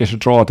to get a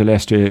draw the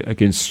last day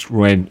against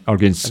Rowan,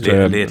 against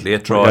a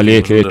late draw. A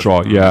late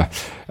draw, yeah.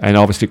 And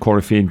obviously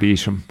Corofin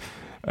beat him.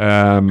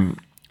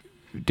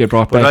 They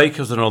brought back. Bodyke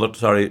was another.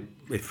 Sorry,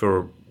 if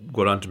you're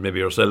going on to maybe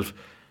yourself,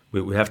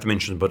 we have to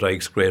mention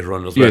Bodyke's great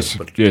run as well.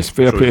 Yes,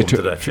 fair play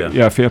to that.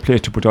 Fair play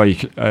to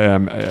Bodyke.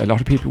 A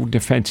lot of people wouldn't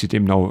have fancied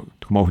him now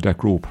to come out of that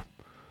group.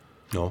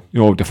 No.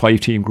 The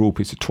 5-team group,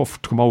 it's tough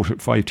to come out at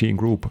 5-team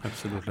group.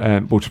 Absolutely.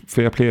 But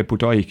fair play to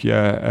Bodyke,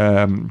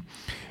 yeah.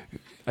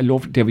 I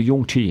love, they have a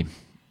young team.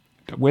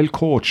 They're well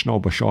coached now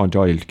by Sean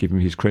Doyle, to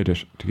give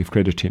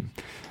credit to him.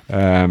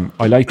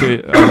 I like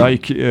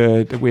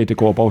the way they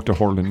go about their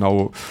hurling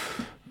now.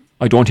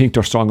 I don't think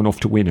they're strong enough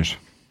to win it,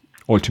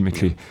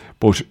 ultimately.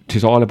 But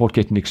it's all about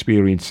getting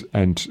experience,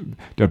 and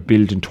they're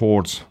building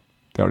towards.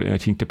 I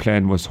think the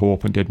plan was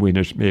hoping they'd win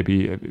it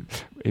maybe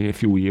in a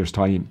few years'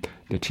 time.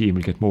 The team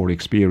will get more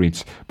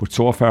experience. But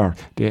so far,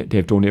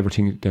 they've done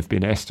everything they've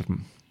been asked of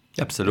them.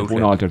 Absolutely.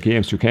 They've won all their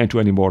games. You can't do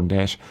any more than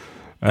that.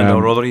 And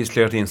our other East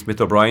Clare team, Smith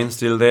O'Brien,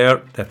 still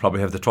there. They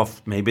probably have the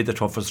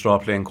toughest draw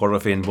playing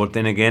Corofin. But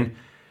then again,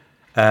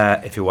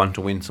 if you want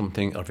to win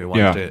something, or if you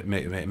want to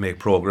make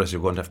progress, you're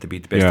going to have to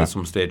beat the best at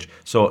some stage.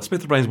 So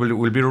Smith O'Brien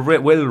will be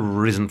well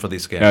risen for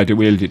this game. Yeah, they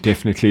will,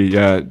 definitely.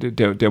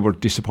 They were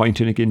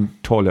disappointing again,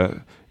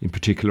 Tulla in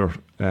particular.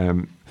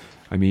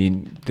 I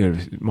mean, their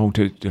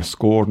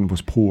scoring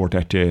was poor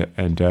that day,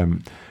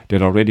 and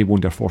they'd already won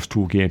their first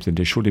 2 games, and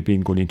they should have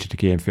been going into the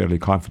game fairly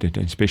confident,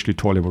 and especially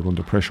Tulla were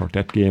under pressure.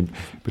 That game,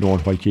 on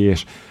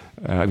Whitegate,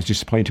 I was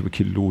disappointed with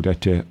Killaloe that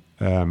day.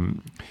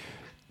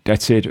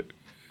 That said,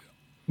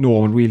 no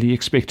one really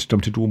expected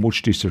them to do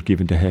much this year,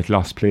 given they had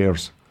lost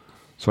players.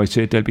 So I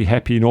said they'll be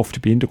happy enough to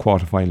be in the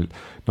quarterfinal.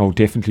 Now,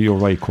 definitely you're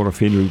right,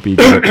 Corofin will be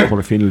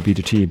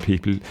the team.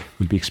 People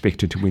will be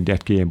expected to win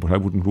that game, but I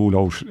wouldn't rule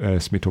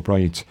out Smith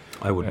O'Brien's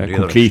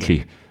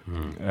completely.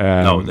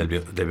 No, they'll be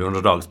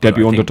underdogs. They'll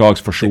be underdogs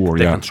for sure.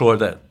 They can throw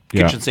the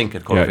kitchen sink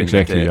at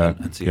Corofin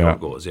and see how it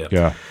goes.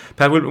 Yeah.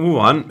 Pat, we'll move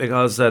on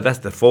because that's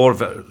the 4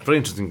 very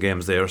interesting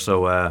games there.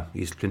 So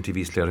plenty of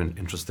East Clare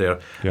interest there.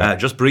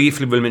 Just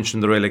briefly, we'll mention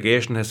the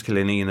relegation has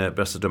Killanena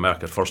versus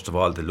Dumarket. First of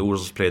all, the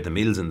losers played the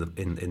Mills in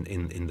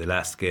the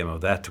last game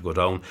of that to go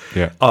down.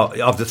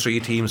 Of the 3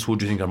 teams, who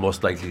do you think are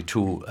most likely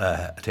to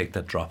take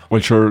that drop?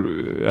 Well, sure,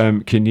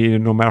 Killanena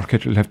and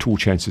Dumarket will have 2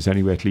 chances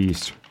anyway, at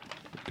least.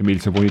 The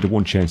Mills have only the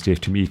 1 chance they have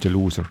to meet the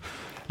loser.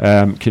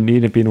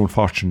 Killanena have been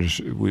unfortunate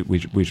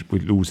with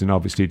losing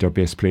obviously their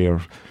best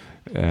player,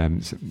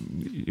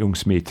 young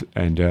Smith,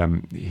 and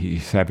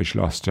Savage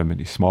lost them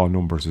in small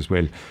numbers as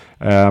well.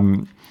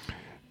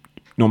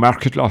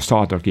 Newmarket lost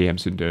all their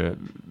games in the.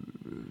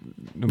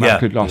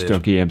 Newmarket lost their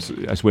games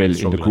as well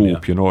in the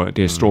group.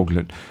 They're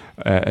struggling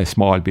a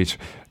small bit.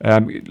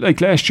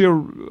 Like last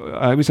year,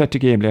 I was at the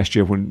game last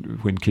year when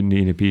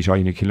Killanena beat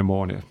Aina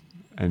Killamona,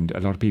 and a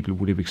lot of people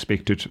would have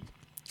expected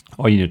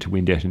Aina to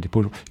win that, and they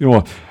put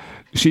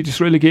see,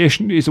 this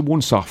relegation is a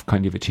once-off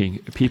kind of a thing.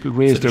 People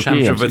raise their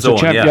games.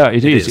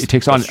 It is. It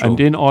takes on. And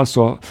then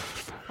also,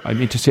 I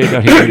mean to say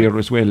that here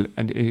as well,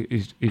 and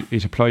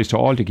it applies to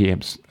all the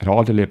games at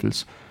all the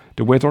levels.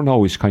 The weather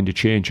now is kind of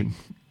changing.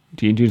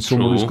 The Indian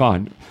summer is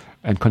gone,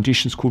 and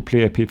conditions could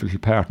play a pivotal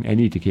part in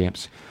any of the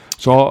games.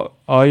 So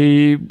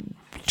I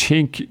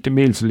think the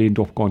Mills will end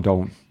up going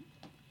down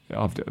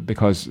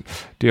because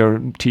their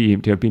team,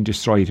 they're being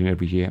destroyed in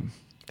every game.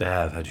 They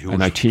have had huge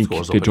and I think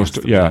scores they just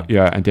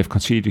and they've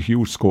conceded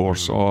huge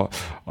scores. So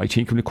I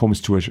think when it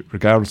comes to it,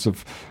 regardless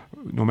of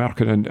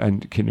Newmarket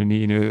and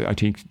Killanena, I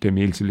think the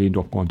Mills will end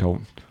up going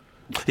down.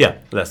 Yeah,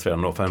 that's fair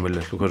enough, and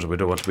because we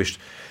don't want to wish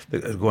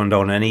going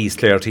down any East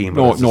Clare team.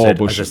 But as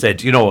I said,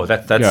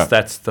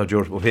 that's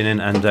your opinion,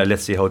 and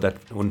let's see how that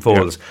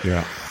unfolds.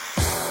 Yeah.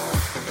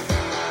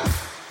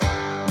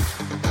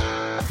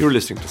 You're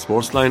listening to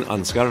Sportsline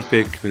on Scariff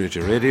Bay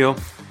Community Radio,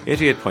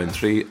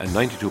 88.3 and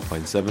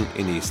 92.7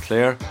 in East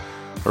Clare,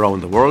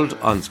 around the world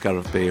on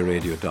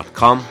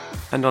scariffbayradio.com,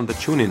 and on the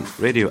TuneIn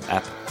radio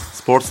app.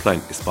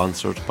 Sportsline is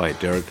sponsored by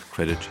Derg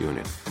Credit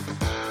Union.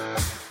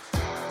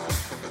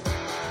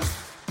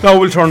 Now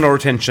we'll turn our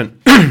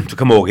attention to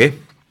Camogie.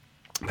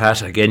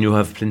 Pat, again, you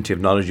have plenty of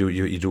knowledge.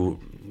 You do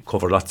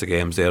cover lots of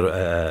games there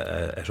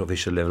at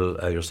official level,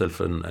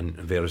 yourself and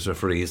various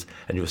referees,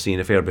 and you've seen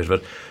a fair bit of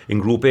it. In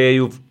Group A,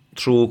 you've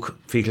through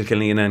Fecal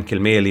Kilnina and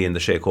Kilmaley in the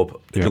Shake-Up,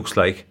 it looks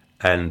like,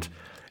 and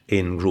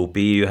in Group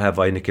B, you have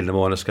Aina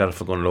Kilnamona,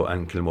 Scariff-Gunlow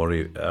and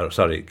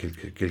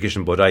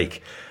Kilkishen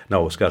Bodyke.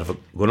 Now,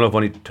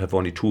 Scariff-Gunlow have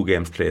only 2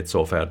 games played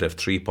so far. They have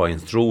 3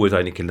 points through with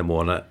Aina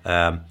Kilnamona.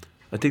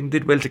 I think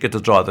did well to get the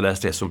draw the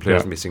last day, some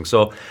players missing.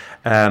 So,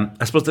 I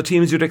suppose the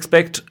teams you'd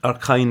expect are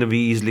kind of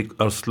easily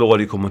or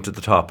slowly coming to the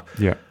top.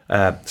 Yeah.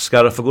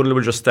 Scariff-Gunlow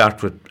will just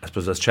start with, I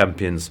suppose, as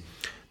champions.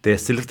 They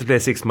still have to play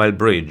 6 Mile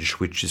Bridge,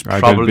 which is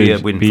probably a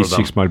win for them.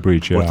 6 Mile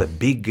Bridge, yeah. But the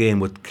big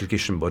game with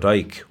Kilkishen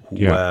Bodyke,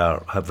 who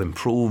have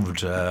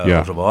improved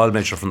out of all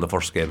measure from the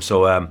first game.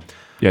 So,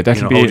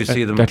 that'll be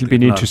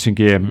an interesting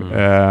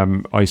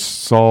game. I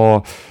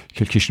saw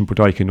Kilkishen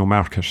Bodyke in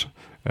Newmarket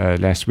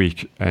last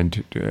week,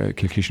 and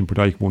Kilkishen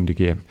Bodyke won the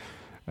game.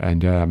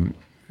 And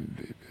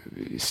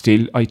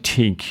still, I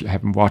think,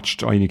 having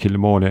watched Aina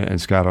Kilnamona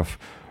and Scariff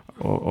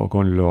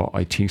Gunlow,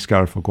 I think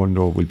Scariff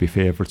Gunlow will be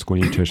favourites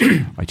going into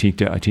it. I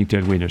think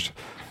they'll win it.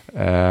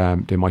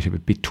 They might have a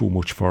bit too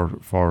much for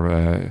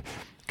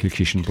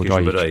Kilkishen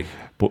Bodyke,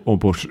 but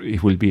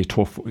it will be a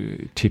tough,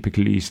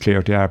 typical East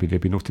Clare derby.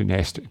 There'll be no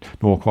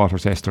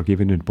quarters Esther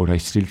given it, but I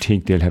still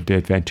think they'll have the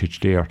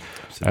advantage there.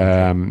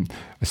 A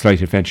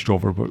slight advantage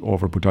over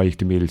Bodyke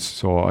the Mills.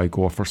 So I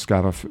go for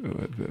Scariff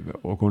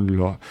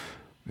Gunlow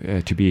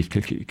to beat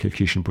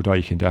Kilkishen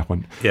Bodyke in that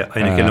one. Yeah,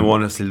 Aina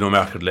Kilnamona still no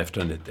market left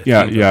on it.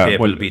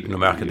 Will beat no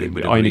market. Aina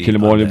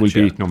Kilnamona will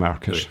beat no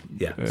market.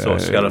 So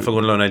Scariff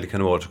Gunlow and Aina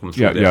Kilnamona to come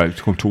through.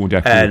 To come through in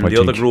that group. And the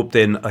other group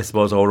then, I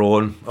suppose our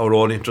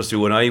own interest,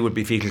 you and I, would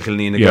be Fecal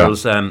Kilnina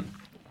girls.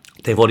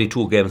 They've only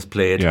 2 games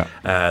played.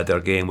 Their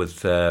game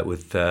with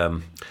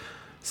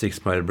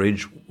 6 Mile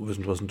Bridge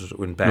wasn't it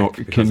win back? No,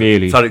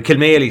 Kilmaley.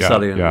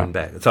 Win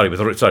back. They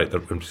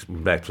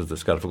went back to the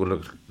Scariff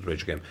Gunlow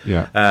Bridge game.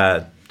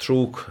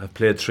 Truk have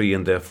played 3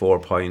 and they have 4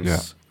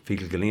 points.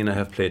 Fecal Kilnina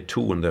have played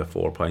 2 and they have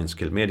 4 points.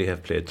 Kilmaley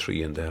have played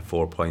 3 and they have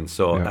 4 points.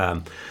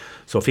 So,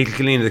 so Fecal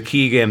Kilnina, the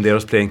key game there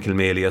is playing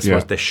Kilmaley. I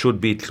suppose they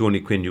should beat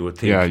Clooney Quinn, you would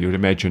think. Yeah, you'd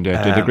imagine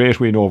that. They had a great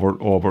win over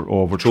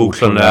Truk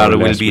Clonlara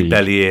will beat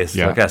Bally's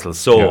Castle.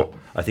 So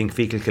I think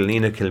Fecal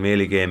Kilnina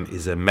Kilmaley game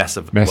is a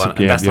massive one, game,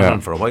 and that's not on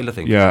for a while, I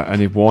think. Yeah,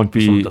 and it won't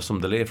be. There's some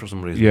delay for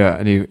some reason. Yeah,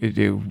 and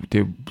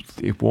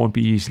it won't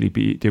be easily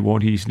beat. They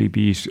won't easily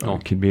beat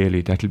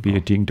Kilmaley. That'll be a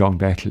ding dong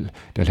battle.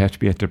 They'll have to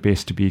be at their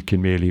best to beat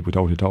Kilmaley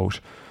without a doubt.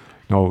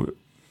 Now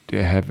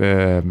they have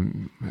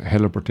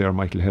Helibert there,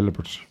 Michael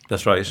Helibert.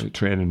 That's right.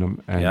 Training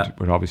them,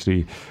 but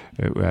obviously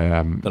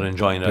they're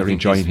enjoying it. They're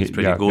enjoying it. It's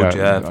pretty good,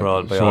 for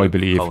all by so all I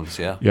believe. Counts,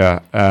 they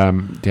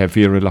have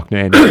Vera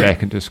Loughnane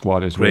back into the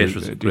squad as well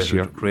this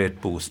year. Great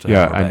boost.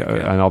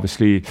 And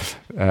obviously,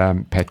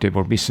 Pat, they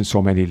were missing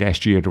so many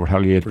last year. They were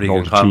hardly able to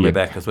go to the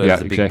back as well.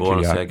 It's a big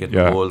bonus. Getting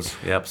goals.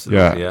 Yeah,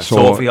 absolutely.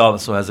 Sophie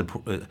also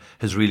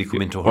has really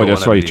come into her own.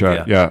 That's right.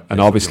 And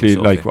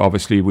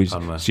obviously, we've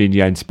seen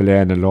Jens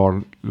Spillane and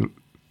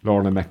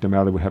Lorna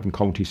McNamara with having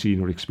county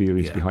senior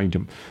experience behind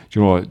them.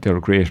 They're a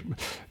great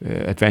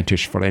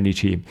advantage for any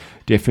team.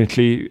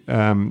 Definitely,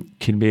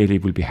 Kilmaley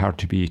will be hard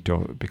to beat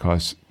though,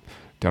 because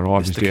they're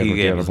obviously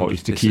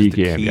it's the key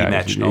game.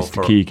 It's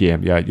the key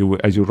game. Yeah,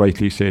 as you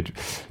rightly said,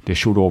 they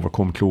should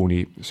overcome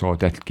Clooney, so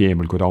that game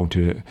will go down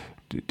to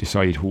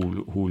decide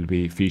who will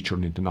be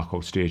featuring in the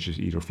knockout stages,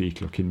 either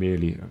Fecal or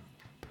Kilmaley.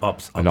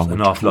 An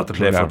awful lot to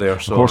play for there.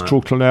 So of course,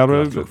 Truk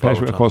Clonlara, of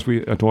course,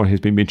 I don't know, has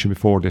been mentioned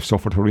before, they've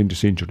suffered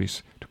horrendous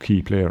injuries to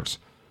key players.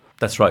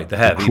 That's right, they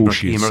have.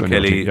 Emer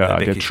Kelly,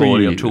 Becky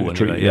Foley are 2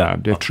 anyway.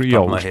 They're 3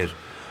 out.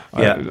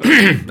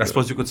 I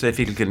suppose you could say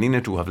Fecal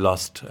Kilnina too have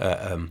lost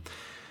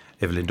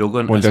Evelyn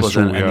Duggan. Well, I suppose,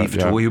 and Eve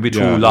too. He'll be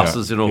 2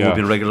 losses, who've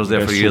been regulars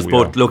there for years.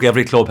 But look,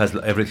 every club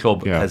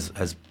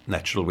has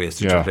natural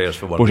wastage of players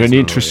for one. But an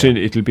interesting,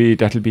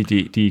 that'll be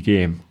the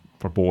game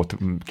for both of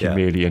them,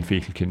 Kilmaley and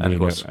Fecal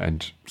Kilnina.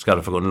 And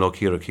Scariff Gunlow,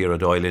 Kira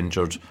Doyle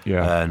injured,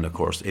 and of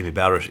course Amy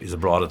Barrett is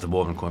abroad at the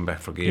moment, coming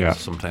back for games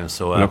sometimes.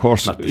 So, and of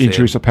course,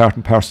 injuries are part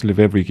and parcel of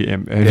every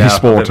game, any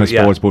sport, I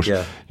suppose. But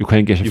you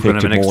can get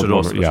affected an extra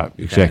more. Dose,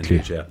 Exactly.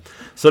 Indeed,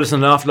 So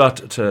listen, an awful lot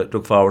to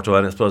look forward to,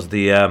 and I suppose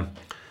the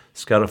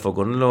Scariff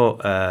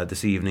Gunlow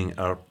this evening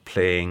are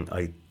playing.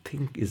 I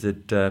think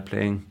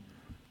playing.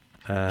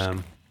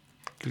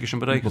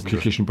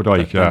 Kilkishen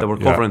Bodyke, yeah. They were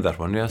covering that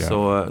one,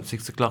 So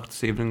 6 o'clock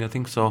this evening, I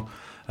think. So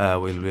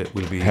we'll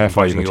be half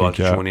 5, you all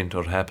to tune in,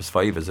 or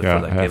 5:30 is it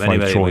for that game?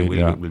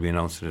 Anyway, we'll be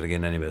announcing it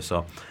again anyway.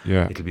 So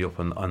it'll be up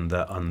on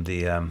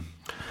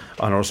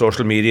our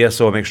social media.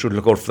 So make sure to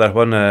look out for that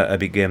one. A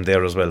big game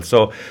there as well.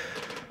 So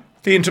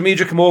the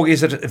intermediate camogie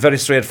is very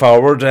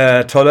straightforward.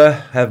 Tulla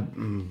have,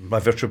 by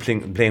virtue of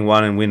playing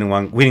one and winning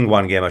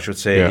one game, I should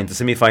say, in the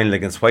semi-final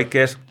against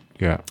Whitegate.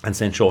 And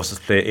St.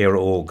 Joseph's play Éire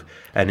Óg.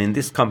 And in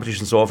this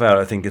competition so far,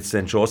 I think it's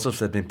St. Joseph's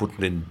that have been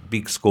putting in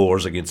big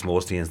scores against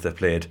most teams they've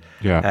played.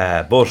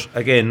 But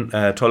again,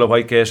 Tulla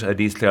Whitegate,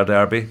 a East Clare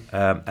derby,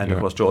 and of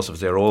course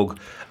Joseph's Éire Óg.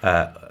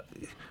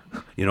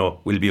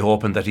 we'll be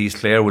hoping that East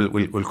Clare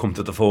will come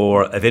to the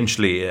fore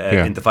eventually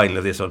in the final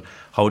of this one.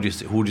 Who do you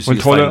see as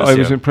finalists I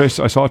was impressed.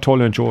 I saw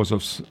Tulla and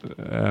Joseph's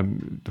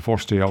the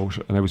first day out,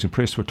 and I was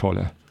impressed with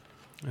Tulla.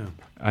 Yeah.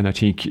 And I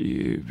think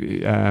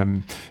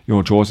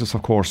Joseph's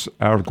of course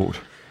are good.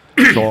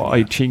 So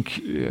I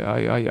think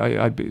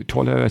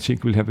Tulla, I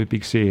think, will have a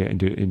big say in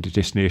the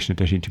destination of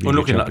that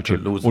intermediate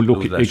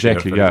championship.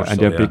 Exactly, yeah, and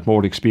they're a bit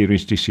more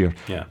experienced this year.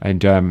 Yeah.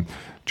 And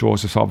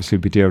Joseph's obviously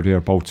will be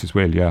thereabouts as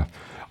well. Yeah,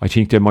 I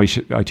think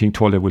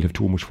Tulla will have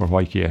too much for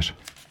White yet.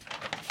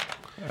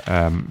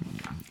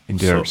 In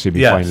their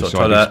semi-finals, so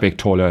I expect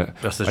Tulla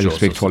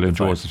and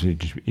Joseph in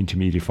the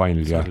intermediate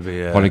final. So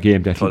but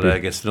again, that Tulla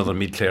against another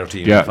mid-Clare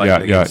team.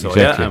 Exactly.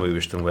 And we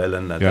wish them well,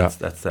 and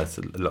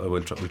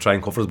we'll try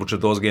and cover as much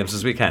of those games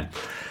as we can.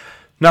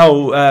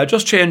 Now,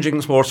 just changing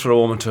sports for a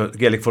moment to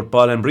Gaelic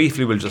football, and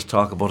briefly we'll just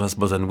talk about, I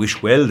suppose, and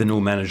wish well the new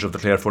manager of the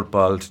Clare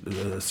football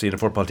senior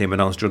football team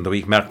announced during the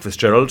week, Mark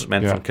Fitzgerald,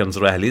 man from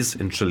Kilnsrahilly's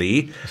in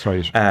Tralee. That's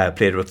right.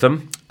 Played with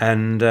them,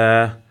 and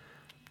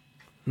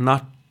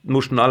not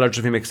much knowledge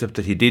of him except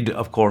that he did,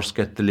 of course,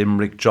 get the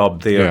Limerick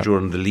job there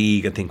during the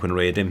league, I think, when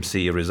Ray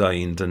Dempsey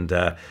resigned, and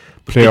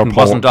player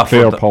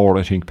power,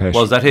 I think,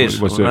 was that it?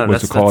 Was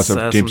the cause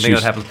of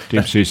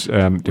Dempsey's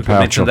departure. We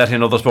mentioned that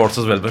in other sports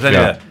as well, but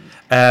anyway.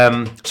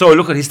 So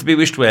look, he's to be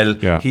wished well.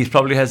 He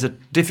probably has a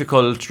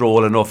difficult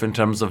role enough in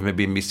terms of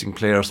maybe missing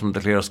players from the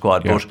Clare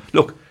squad, but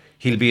look,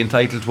 he'll be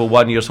entitled to a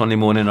 1 year's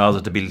honeymoon in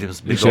order to build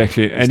his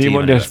exactly.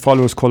 Anyone that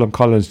follows Colm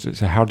Collins,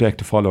 it's a hard act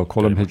to follow.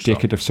 Colm has a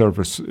decade of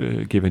service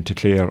given to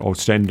Clare,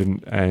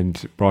 outstanding,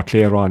 and brought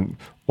Clare on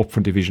up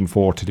from Division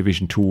 4 to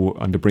Division 2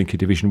 on the brink of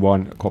Division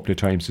 1 a couple of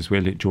times as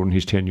well during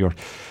his tenure.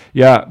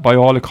 Yeah, by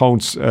all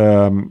accounts,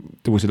 there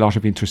was a lot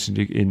of interest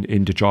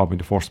in the job in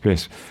the first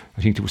place.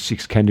 I think there were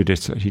 6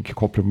 candidates. I think a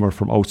couple of them were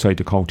from outside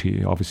the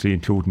county, obviously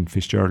including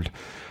Fitzgerald.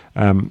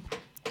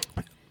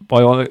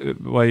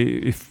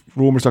 If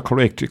rumours are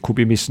correct, it could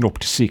be missing up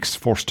to 6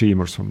 first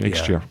teamers from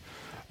next year.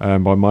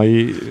 From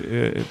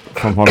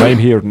what I'm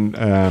hearing,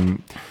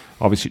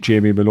 obviously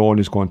Jamie Malone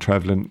is going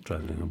travelling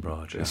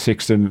abroad.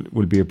 Sexton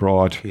will be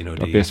abroad.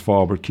 The best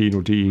forward,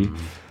 Keano D.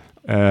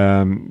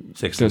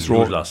 Sexton's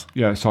huge loss.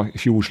 Yeah, so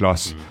huge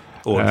loss.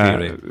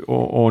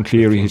 Owen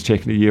Cleary has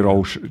taken a year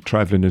out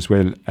travelling as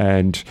well,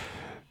 and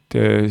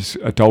there's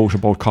a doubt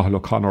about Cathal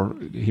O'Connor.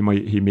 He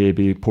may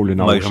be pulling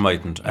out.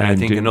 Mightn't. And I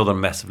think another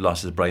massive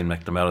loss is Brian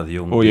McNamara, the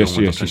young. Yes,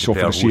 he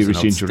suffered a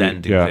serious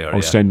injury.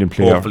 Outstanding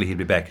player. Hopefully he'll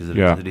be back. Is it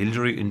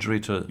injury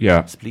to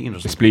spleen or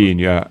something?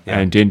 Spleen,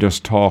 and then there's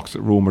talks,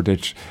 rumour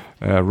that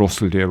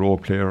Russell, their role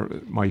player,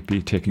 might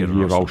be taking a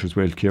year out as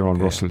well. Kieran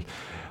Russell.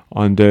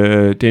 And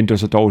then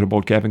there's a doubt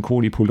about Gavin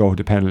Cooney pulled out of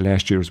the panel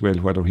last year as well,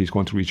 whether he's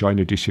going to rejoin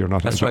it this year or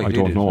not. I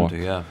don't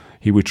know.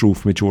 He withdrew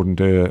from it during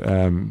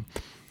the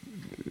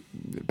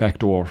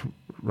backdoor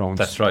rounds.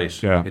 That's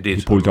right. Yeah,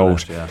 he pulled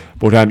out.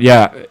 But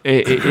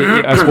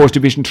I suppose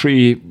Division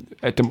 3,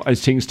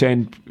 as things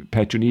stand,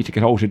 Pat, you need to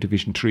get out of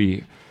Division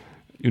 3.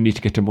 You need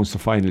to get to Munster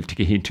final to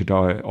get into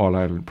the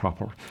All-Ireland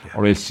proper,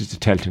 or else it's the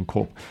Telton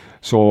Cup.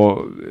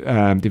 So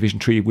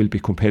Division 3 will be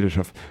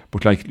competitive,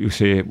 but like you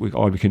say,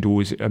 all we can do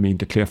is,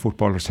 the Clare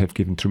footballers have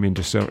given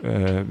tremendous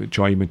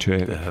enjoyment to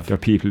their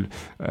people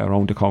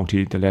around the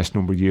county the last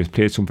number of years,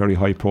 played some very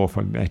high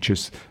profile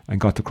matches and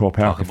got the Crow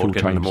Park a few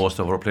times. The most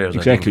of our players.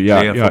 Exactly,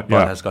 Clare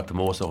football has got the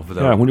most of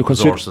their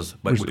resources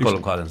with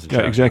Colm Collins.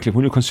 Exactly,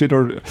 when you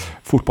consider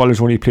footballers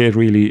only played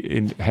really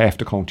in half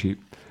the county,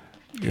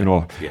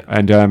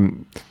 and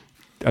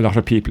a lot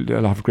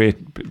of great,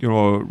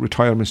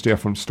 retirements there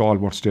from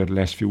stalwarts there the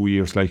last few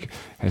years, like,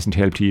 hasn't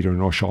helped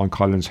either. Sean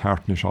Collins,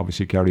 Hartnett,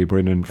 obviously Gary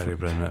Brennan,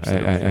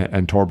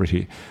 and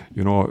Turbety,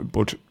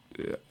 but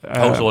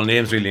household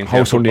names really in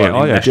household names.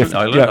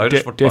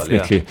 Irish football,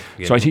 definitely.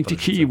 So I think the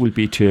key will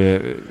be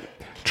to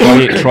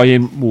try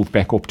and move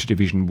back up to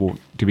Division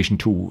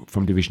 2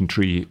 from Division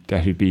 3.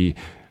 That would be,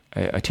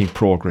 I think,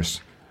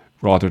 progress,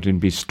 rather than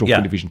be stuck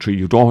in Division 3.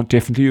 You don't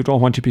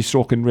want to be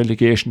stuck in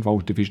relegation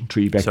out Division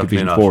 3 back to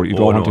Division 4. You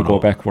don't want to go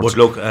backwards. But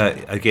look,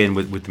 again,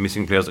 with the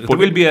missing players, there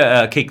will be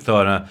a kick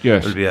though.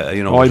 Yes. There'll be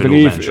I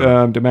believe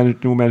the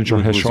new manager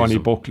has Shawnee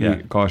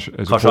Buckley got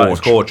as a coach. His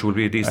coach will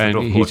be a decent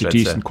coach. And he's a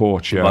decent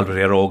coach.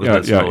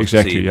 Yeah,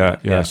 exactly.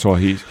 Yeah. So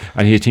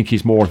I think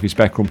he's more of his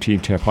backroom team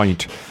to a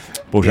point.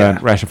 But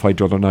ratified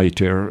the other night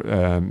there,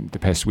 the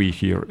past week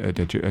here at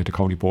the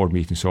county board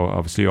meeting. So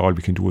obviously all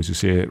we can do is to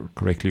say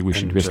correctly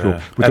wishing the best luck.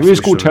 But there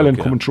is good talent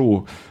coming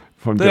through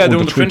from the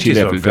under 20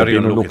 level. Very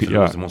unlucky.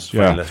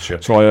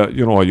 So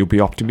you'll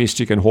be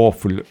optimistic and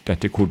hopeful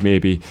that they could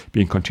maybe be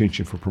in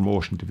contention for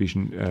promotion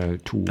Division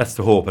 2. That's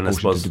the hope, and I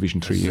suppose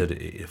Division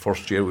 3.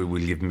 First year we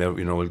will give him,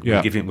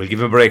 we'll give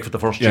him a break for the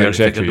first year.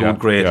 Exactly. If they do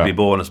great, it'll be a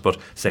bonus. But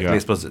secondly, I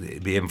suppose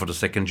be aiming for the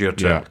second year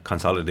to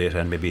consolidate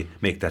and maybe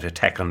make that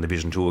attack on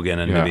Division 2 again,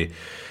 and maybe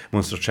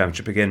Munster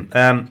Championship again.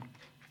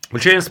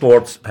 We'll change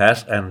sports,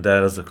 Pat, and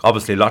there's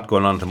obviously a lot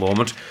going on at the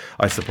moment.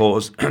 I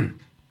suppose the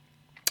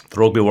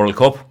Rugby World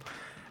Cup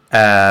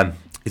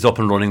is up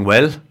and running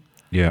well.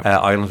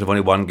 Ireland have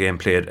only one game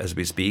played as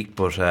we speak,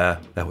 but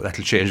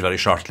that'll change very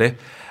shortly.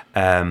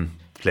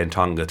 playing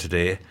Tonga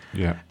today.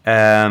 Yeah.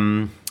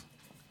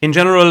 In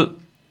general,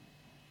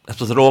 I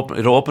suppose it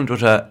opened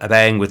with a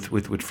bang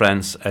with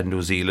France and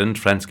New Zealand.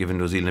 France giving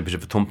New Zealand a bit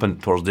of a thumping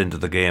towards the end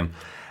of the game.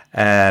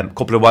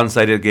 Couple of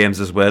one-sided games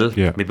as well.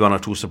 Yeah. Maybe 1 or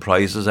 2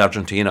 surprises.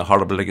 Argentina,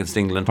 horrible against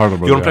England.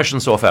 Horrible, Your impression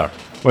so far?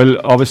 Well,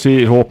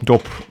 obviously it opened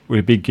up with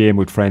a big game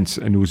with France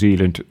and New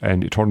Zealand,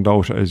 and it turned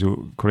out, as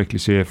you correctly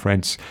say,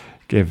 France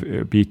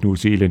beat New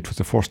Zealand. It was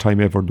the first time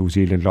ever New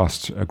Zealand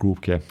lost a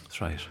group game.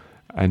 That's right.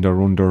 And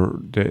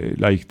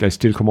they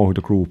still come out of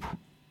the group,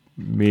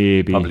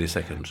 maybe probably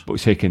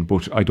second,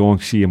 but I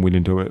don't see them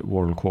winning the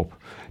World Cup.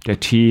 The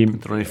team,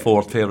 they're only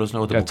 4th favourites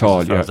now. That's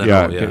all.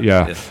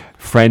 Yeah.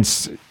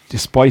 France,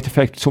 despite the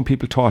fact some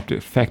people thought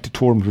the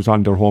tournament was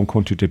on their home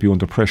country, they'd be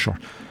under pressure.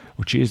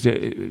 Which is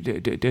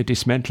they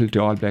dismantled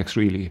the All Blacks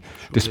really,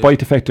 despite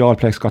the fact the All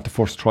Blacks got the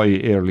first try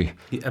early,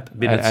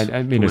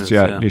 minutes,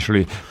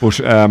 initially. But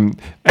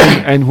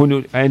and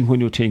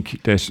when you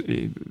think that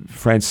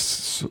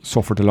France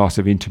suffered the loss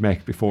of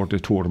Intermac before the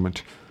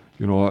tournament,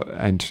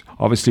 and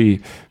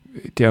obviously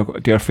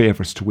they're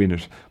favourites to win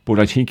it. But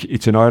I think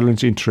it's in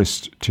Ireland's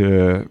interest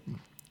to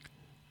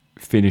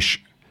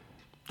finish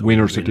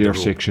winners of their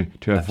section,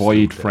 to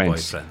avoid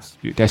France.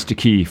 That's the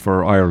key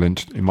for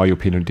Ireland, in my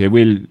opinion. They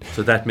will.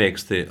 So that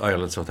makes the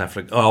Ireland-South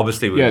Africa.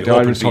 Obviously, the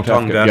Ireland-South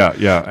Tonga,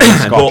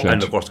 and Scotland,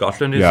 and of course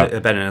Scotland is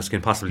a better asking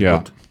possibly.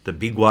 But the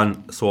big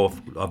one,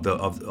 of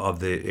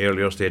the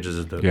earlier stages,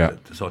 is the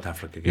South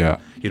Africa game.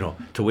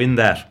 To win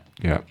that,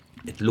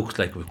 it looks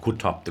like we could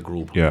top the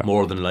group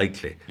more than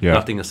likely.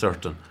 Nothing is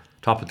certain.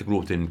 Top of the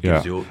group then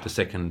gives you the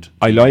second.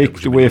 I like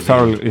the way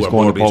Farrell is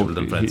going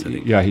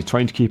about. He's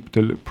trying to keep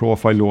the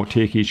profile low,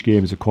 take each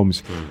game as it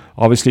comes.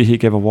 Obviously, he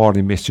gave a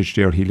warning message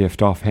there. He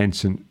left off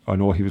Henson. I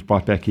know he was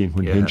brought back in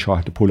when Henshaw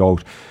had to pull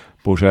out,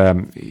 but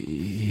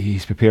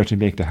he's prepared to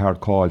make the hard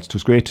calls. It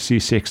was great to see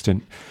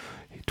Sexton.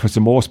 It was the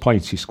most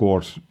points he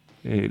scored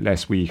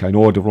last week. I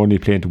know they were only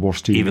playing the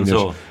worst team.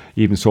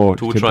 Even so,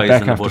 2 tries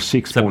back after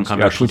 6 months,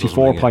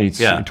 24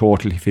 points in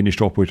total. He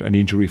finished up with an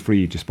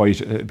injury-free,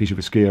 despite a bit of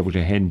a scare with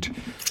a hand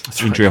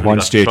injury at one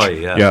stage.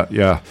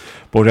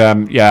 But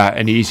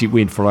an easy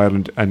win for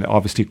Ireland, and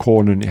obviously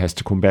Conan has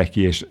to come back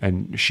yet,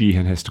 and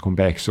Sheehan has to come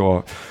back.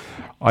 So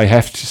I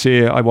have to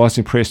say I was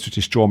impressed with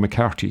this Joe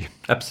McCarthy.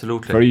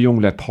 Absolutely. Very young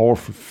lad,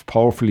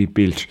 powerfully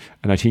built,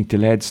 and I think the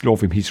lads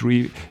love him. He's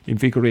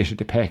reinvigorated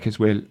the pack as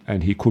well,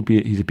 and he's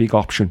a big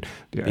option.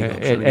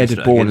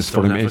 Added bonus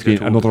for him,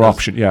 another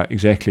option. Yeah,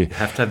 exactly. You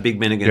have to have big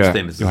men against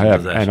them. You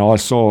have. And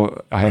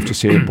also, I have to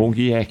say,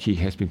 Bungie Aki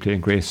has been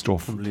playing great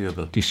stuff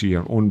this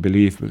year.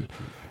 Unbelievable.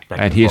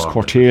 And he has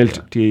curtailed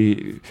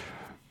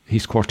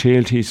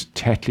his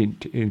tackling,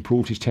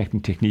 improved his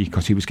tackling technique,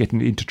 because he was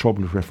getting into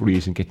trouble with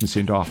referees and getting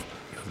sent off.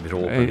 A bit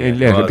open.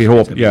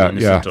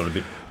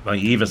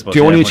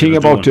 The only thing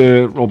about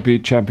the Rugby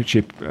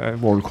Championship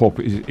World Cup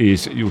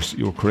is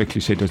you correctly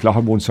said there's a lot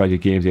of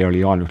one-sided games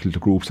early on until the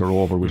groups are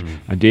over with,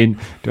 and then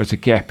there's a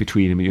gap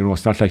between them.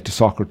 It's not like the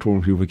soccer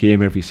tournament, you have a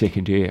game every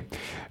second day.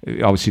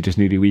 Obviously there's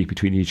nearly a week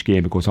between each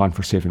game. It goes on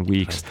for 7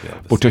 weeks,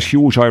 but there's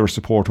huge Irish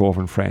support over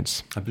in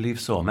France. I believe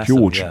so, massive,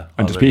 huge, and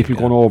there's people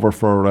going over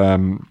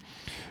for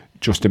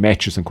just the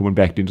matches and coming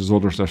back. Then there's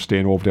others that are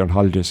staying over there on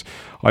holidays.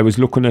 I was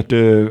looking at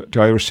the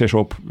Irish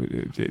setup.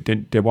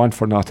 They want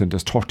for nothing.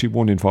 There's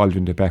 31 involved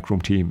in the backroom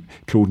team,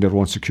 including their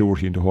own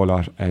security and the whole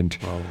lot. And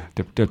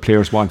the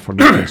players want for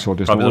nothing. So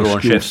there's probably no their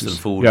own chefs and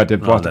food. Yeah,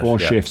 they've brought their own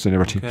chefs and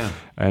everything. Okay.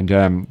 And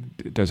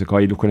there's a guy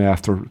looking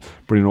after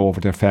bringing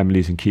over their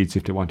families and kids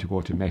if they want to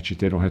go to matches.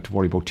 They don't have to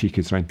worry about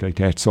tickets or anything like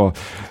that. So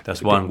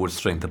that's one good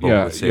strength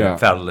about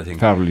Farrell, I think.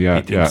 Farrell,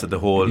 he thinks of the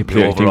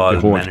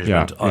overall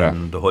management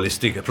and the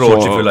holistic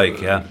approach, if you like.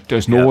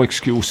 There's no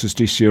excuses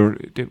this year.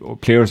 The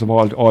players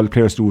all the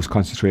players do is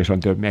concentrate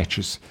on their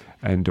matches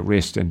and the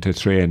rest and the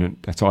train, and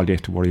that's all they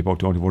have to worry about.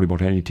 They don't worry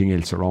about anything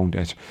else around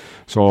that.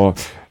 So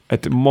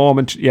at the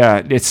moment,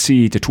 let's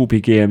see the 2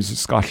 big games,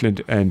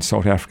 Scotland and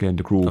South Africa in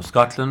the group. So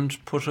Scotland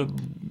put it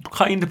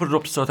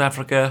up to South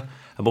Africa,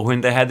 but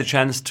when they had the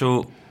chance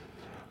to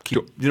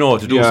do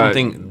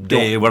something,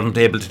 they weren't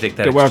able to take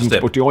that extra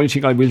step. But the only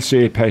thing I will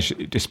say, Pat,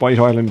 despite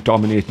Ireland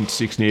dominating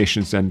 6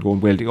 nations and going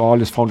well, they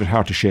always found it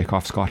hard to shake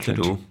off Scotland.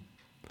 They do,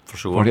 for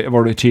sure.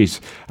 Whatever it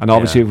is. And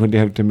obviously when they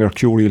have the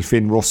mercurial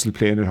Finn Russell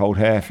playing at out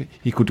half,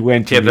 he could do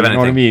anything. You know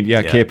what I mean?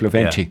 Capable of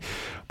anything.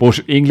 But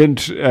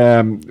England,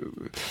 I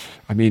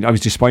was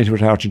disappointed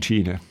with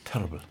Argentina.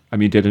 Terrible.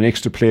 They had an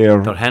extra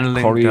player. Their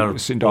handling, Curry, their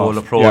whole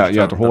approach.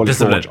 Their whole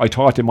approach. I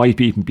thought they might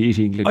beat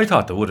England. I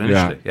thought they would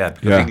initially,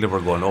 because England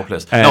were going no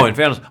place. No, in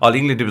fairness, all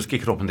England did was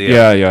kick it up in the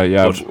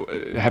air.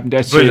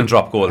 Brilliant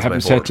drop goals by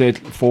Ford.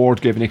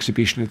 Ford gave an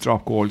exhibition of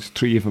drop goals,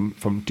 3 of them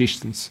from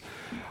distance.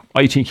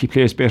 I think he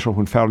plays better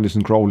when Farrell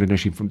isn't growling at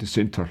him from the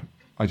centre.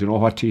 I don't know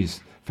what it is.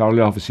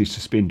 Farrell obviously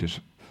suspended.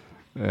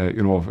 But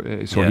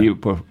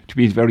to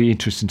be very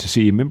interesting to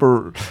see.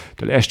 Remember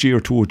the last year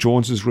or two of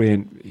Jones's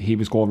reign, he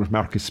was going with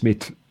Marcus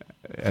Smith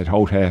at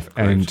out half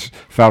and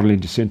Farrell in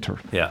the centre.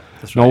 Yeah,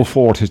 that's now right.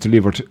 Ford has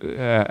delivered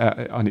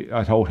at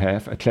out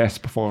half a class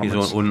performance.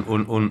 He's he's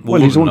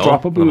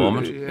undroppable. At the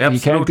moment. He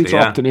can't be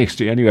dropped the next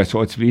day anyway,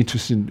 so it's an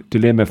interesting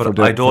dilemma but for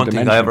the I don't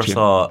think I ever team.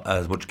 saw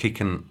as much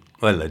kicking.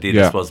 Well, I did,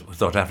 I suppose,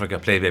 South Africa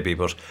play maybe,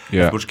 but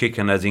as much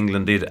kicking as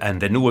England did,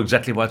 and they knew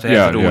exactly what they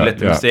had to do, let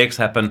the mistakes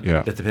happen,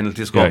 let the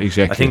penalties go. Yeah,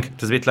 exactly. I think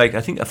it's a bit like, I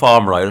think a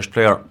former Irish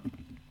player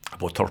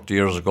about 30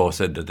 years ago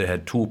said that they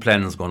had two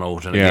plans going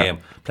out in a game.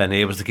 Plan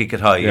A was to kick it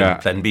high, and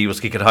Plan B was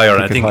to kick it higher,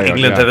 and I think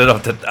England had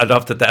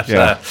adopted that.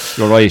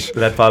 You're right.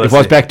 That policy. It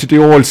was back to the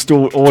old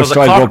style rugby. It was a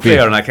Cork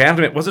player, and I can't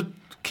remember, was it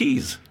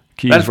Keys?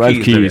 Ralph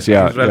Keys,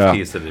 Ralph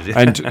Keys did it.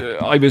 And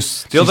I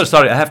was... The other,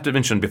 sorry, I have to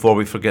mention before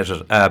we forget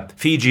it,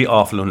 Fiji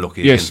awful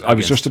unlucky. Yes, I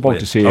was just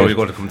about to say it. You're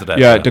going to come to that.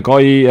 Yeah, the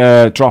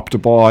guy dropped the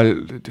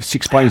ball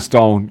 6 points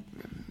down,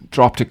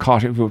 dropped it,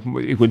 caught it,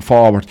 it went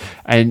forward,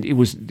 and it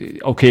was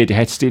okay.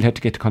 They still had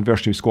to get the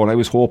conversion score. I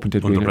was hoping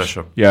they'd win under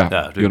pressure.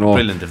 Yeah, you know,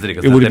 brilliant. If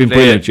it would have been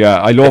brilliant. Yeah,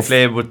 I love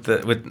play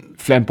with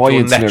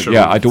flamboyance.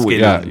 Yeah, I do.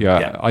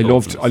 Yeah. I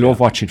love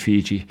watching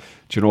Fiji.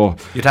 Do you know?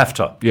 You'd have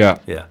to. Yeah.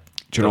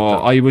 Do you know,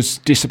 Doctor. I was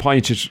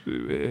disappointed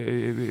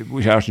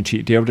with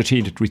Argentina. They were the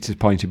team that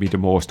disappointed me the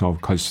most now,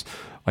 because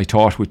I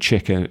thought with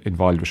Czech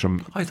involved with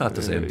them. I thought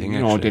the same thing. You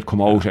know, they'd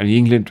come out, and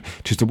England,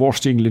 it's the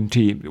worst England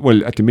team.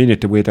 Well, at the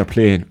minute, the way they're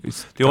playing.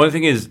 The only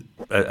thing is,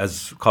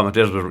 as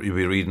commentators, you'll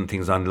be reading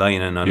things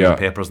online and on the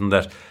papers and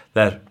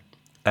that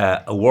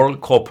a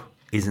World Cup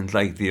isn't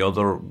like the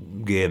other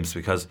games,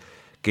 because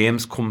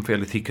games come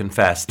fairly thick and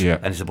fast,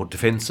 and it's about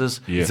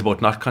defences, it's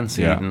about not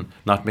conceding,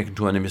 not making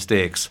too many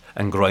mistakes,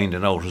 and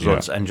grinding out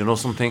results. And you know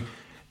something,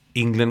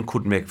 England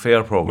could make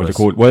fair progress.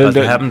 Well,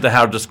 they haven't the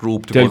hardest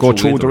group to they'll go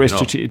through the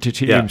rest of the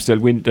teams. They'll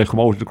win. They'll come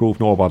out of the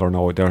group no bother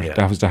now.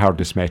 That was the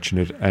hardest match in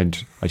it,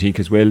 and I think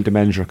as well the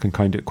manager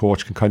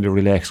coach can kind of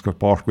relax. Scott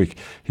Borthwick,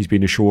 he's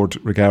been assured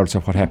regardless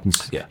of what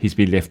happens, he's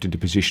been left in the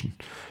position.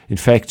 In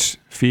fact,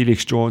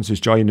 Felix Jones is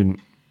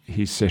joining.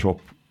 He's set up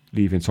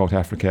leaving South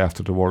Africa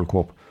after the World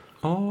Cup.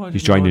 Oh,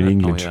 he's joining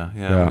England.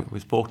 We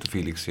spoke to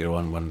Felix here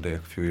one day a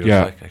few years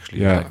back, actually.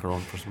 Back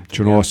around for something.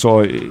 Do you know?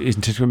 So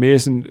isn't it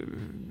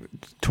amazing?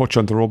 Touch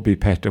on the rugby,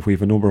 Pat, that we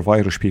have a number of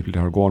Irish people that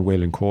are going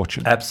well in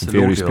coaching. Absolutely.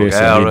 In various places.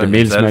 The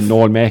Millsman,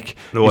 Noel Mack,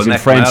 he's in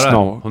France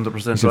now. 100%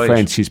 he's in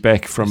France. He's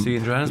back from... Is he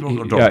in Johannesburg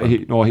or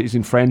Dublin? He's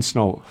in France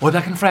now. Oh,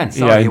 back in France?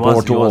 Sorry, in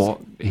Bordeaux.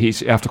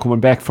 He's after coming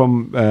back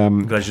from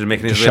gradually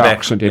making his the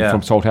Sharks and then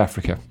from South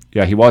Africa.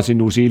 Yeah, he was in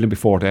New Zealand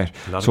before that.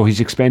 So he's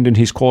expanding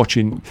his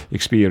coaching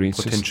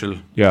experiences.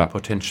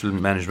 Potential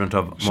management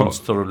of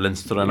Munster,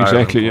 Leinster and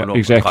Ireland.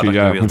 Exactly.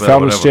 When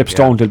Farrell steps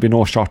down, there'll be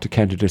no shortage of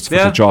candidates for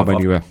the job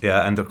anyway.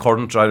 Yeah, and the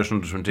current Irish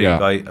under-20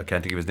 guy, I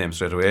can't think of his name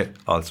straight away,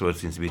 also it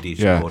seems to be a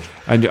decent coach.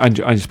 And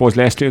I suppose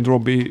lastly in the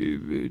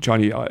rugby,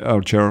 Johnny, or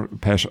Ger,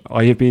 Pat,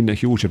 I have been a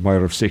huge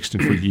admirer of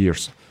Sexton for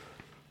years.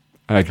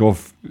 And I'd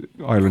love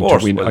Ireland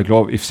to win. I'd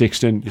love if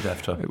Sexton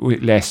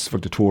less for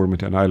the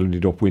tournament and Ireland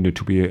ended up winning,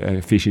 to be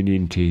a fishing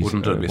into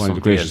one of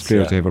the greatest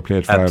players they ever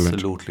played for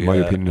Ireland. In my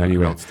opinion,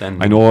 anyway.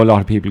 I know a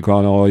lot of people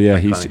going,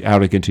 he's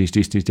arrogant, he's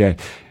this, he's that.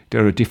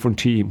 They're a different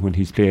team when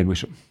he's playing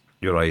with them.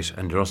 You're right,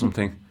 and you know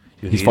something.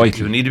 He's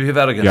vital. You need to be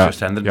very against your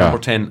standard. Number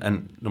 10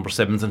 and number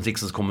 7s and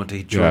 6s coming to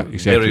hit you,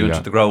 bury you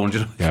into the ground.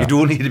 You know, you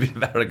do need to be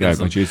very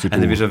against them,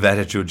 and a bit of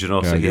attitude. You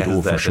know, so he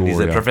has that. And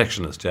he's a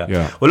perfectionist.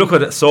 Well, look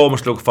at it. So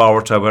much to look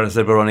forward to. Whereas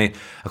we're only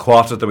a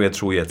quarter of the way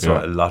through yet,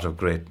 so a lot of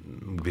great.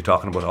 We'll be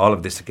talking about all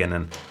of this again,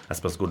 and I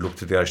suppose good luck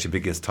to the Irish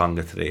biggest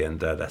Tonga today,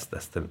 and that's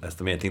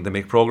the main thing to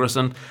make progress.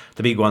 And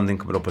the big one thing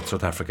coming up with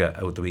South Africa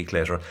out the week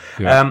later.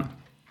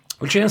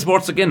 We'll change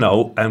sports again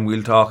now, and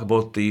we'll talk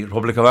about the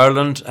Republic of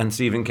Ireland and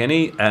Stephen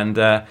Kenny. And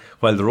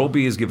while the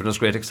rugby is giving us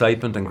great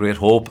excitement and great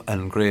hope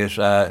and great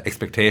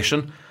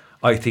expectation,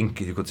 I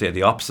think you could say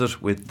the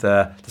opposite with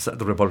the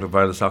Republic of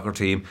Ireland soccer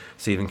team.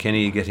 Stephen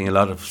Kenny getting a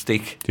lot of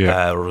stick,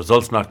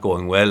 results not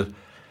going well.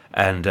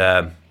 And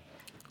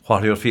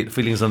what are your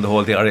feelings on the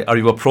whole thing? Are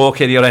you a pro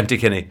Kenny or anti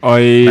Kenny?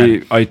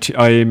 I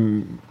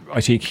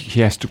think he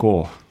has to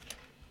go.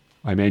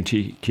 I'm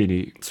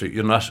anti-Kenny. So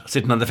you're not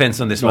sitting on the fence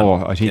on this one?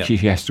 No, I think he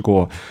has to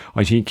go.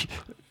 I think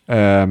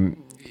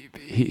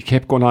he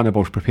kept going on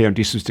about preparing.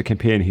 This was the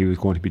campaign he was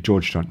going to be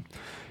judged on.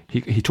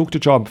 He took the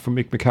job from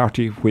Mick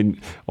McCarthy when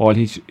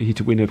he had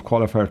to win a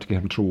qualifier to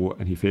get him through,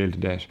 and he failed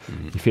in that.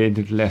 He failed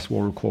in the last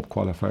World Cup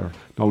qualifier.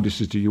 Now this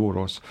is the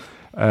Euros.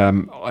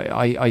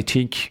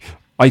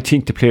 I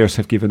think the players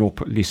have given up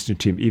listening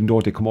to him, even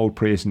though they come out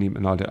praising him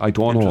and all that. I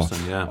don't know.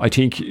 I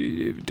think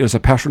there's a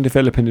pattern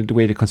developing in the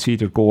way they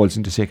conceded goals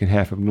in the second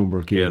half of a number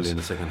of games. In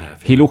the second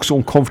half, he looks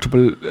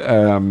uncomfortable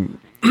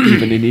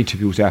even in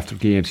interviews after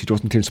games. He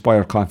doesn't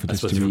inspire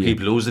confidence to me. If you keep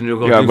losing, you're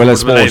going to well, I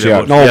suppose,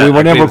 No, we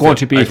were never going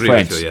to beat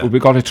France. You, we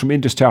got a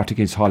tremendous start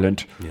against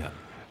Holland.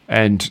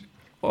 And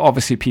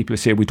obviously people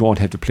say we don't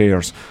have the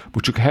players,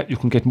 but you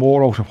can get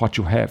more out of what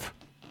you have.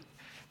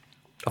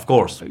 Of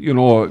course. You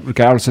know,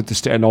 regardless of the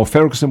state. Now,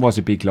 Ferguson was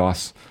a big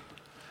loss.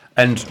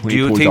 And do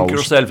you think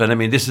yourself, and I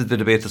mean, this is the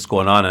debate that's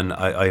going on, and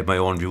I have my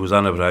own views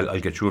on it, but I'll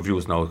get your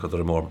views now because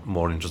they're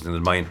more interesting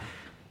than mine.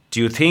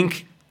 Do you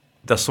think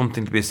there's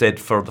something to be said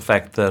for the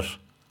fact that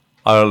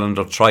Ireland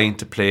are trying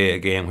to play a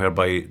game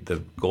whereby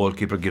the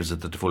goalkeeper gives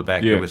it to the full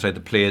back. We try to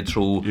play it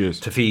through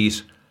to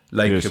feet,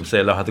 like you say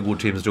a lot of the good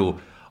teams do.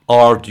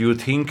 Or do you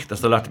think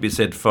there's a lot to be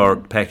said for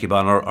Packy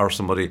Bonner or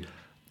somebody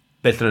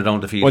belting it down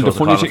the field, the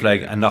corner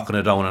flag and knocking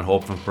it down and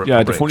hoping for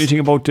the funny thing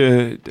about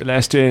the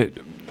last day,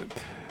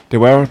 they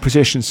were a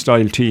possession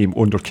style team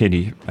under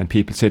Kenny, and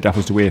people said that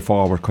was the way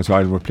forward because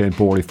Ireland were playing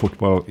Borey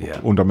football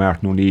under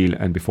Martin O'Neill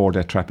and before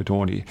that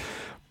Trapattoni.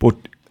 But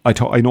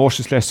I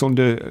noticed last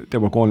Sunday they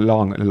were going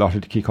along a lot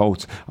of the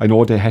kick-outs. I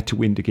know they had to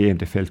win the game,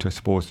 they felt, I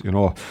suppose, you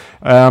know.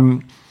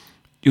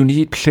 You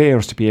need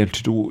players to be able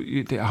to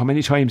do. How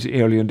many times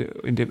early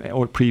in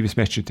the previous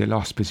matches they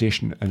lost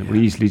possession and were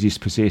easily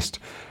dispossessed,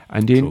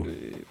 and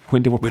then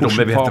when they were pushing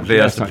maybe have the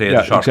players to play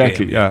the short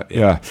exactly,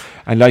 game.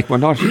 And like we're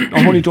not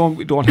only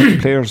we don't have the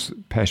players,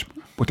 Pat,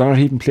 but they're not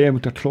even playing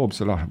with their clubs.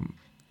 A lot of them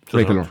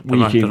regular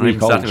week in,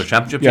 week out.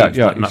 Championship teams,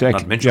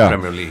 not mentioned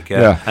Premier League.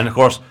 And of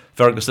course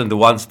Ferguson, the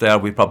one star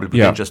we probably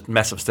the just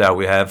massive star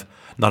we have,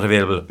 not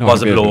available,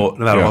 was a blow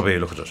no matter how you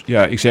look at it.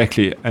 Yeah,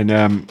 exactly.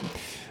 And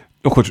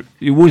look,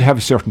 you will have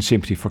a certain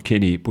sympathy for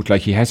Kenny, but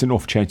like he has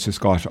enough chances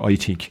got, I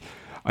think.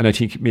 And I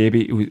think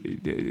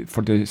maybe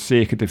for the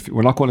sake of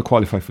we're not going to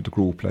qualify for the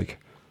group, like.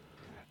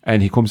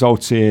 And he comes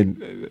out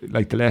saying,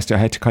 like the last day, I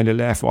had to kind of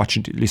laugh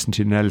listen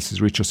to the analysis.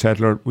 Richard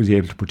Sadler was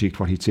able to predict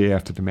what he'd say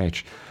after the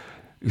match.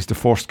 It was the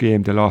first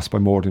game they lost by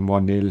more than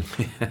 1-0.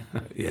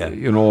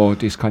 You know,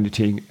 this kind of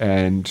thing.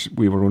 And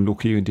we were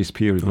unlucky in this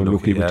period. We're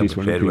unlucky with this,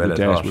 we're unlucky with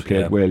that. We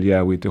played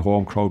well, with the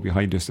home crowd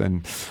behind us,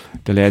 and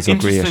the lads are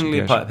great.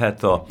 Interestingly, Pat,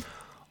 though,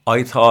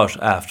 I thought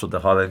after the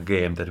Holland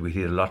game that we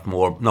hear a lot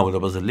more. No, there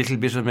was a little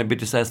bit of maybe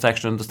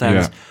dissatisfaction in the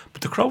stands,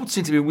 but the crowd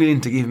seemed to be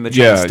willing to give him a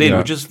chance still,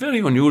 which is very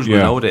unusual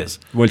nowadays.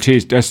 Well,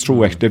 that's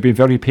true. They've been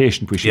very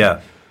patient with him.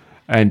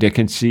 And they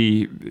can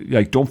see,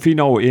 like Dunphy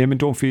now, Eamon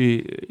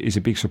Dunphy is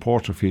a big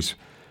supporter of his.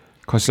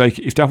 Because, like,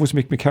 if that was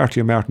Mick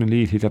McCarthy or Martin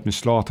O'Neill, he'd have been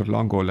slaughtered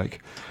long ago.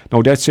 Like,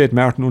 now that said,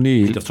 Martin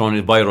O'Neill, he'd have thrown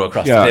his biro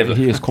across the table.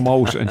 He has come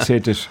out and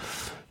said that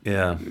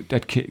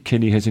that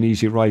Kenny has an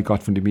easy ride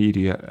got from the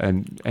media,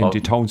 and the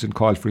Townsend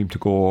called for him to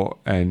go.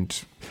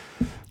 And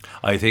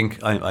I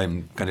think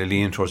I'm kind of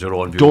leaning towards your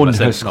own view. Dunn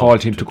has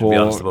called him to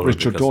go.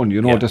 Richard Dunn,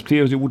 you know, there's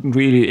players who wouldn't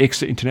really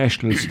exit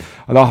internationals.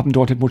 A lot of them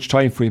don't have much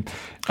time for him.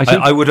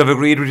 I would have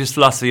agreed with his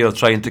philosophy of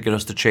trying to get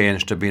us to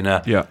change to being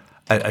a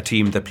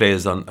team that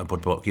plays on and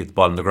keep the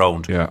ball on the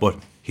ground. But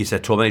he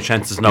said too many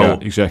chances now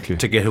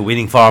to get a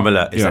winning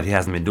formula is that he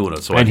hasn't been doing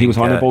it. So and he was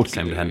on about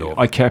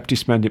I kept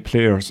disbanded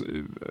players.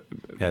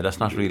 That's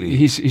not really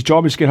his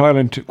job is to get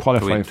Ireland to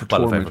qualify for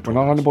tournament. We're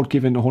not on about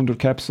giving 100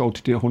 caps out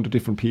to 100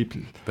 different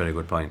people. Very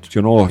good point.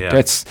 You know,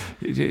 that's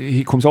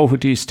he comes out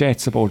with these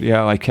stats about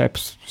I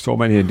capped so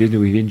many and didn't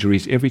with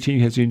injuries. Every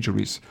team has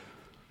injuries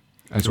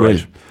as well.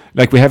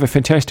 Like we have a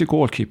fantastic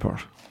goalkeeper.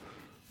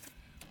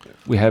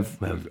 We have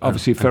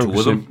obviously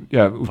Ferguson, two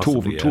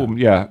of them,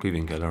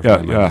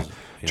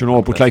 Do you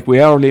know, but like we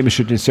are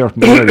limited in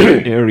certain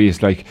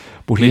areas, like.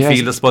 But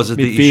midfield, I suppose, is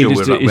the issue.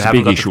 We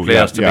haven't got the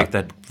players to make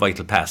that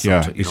vital pass.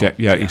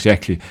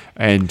 Exactly.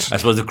 And I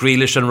suppose the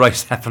Grealish and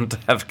Rice haven't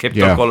have kept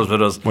their colours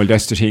with us. Well,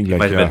 that's the thing. Like,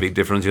 might have been a big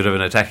difference. You'd have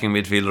an attacking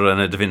midfielder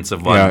and a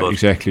defensive one. But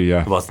exactly.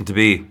 It wasn't to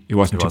be. It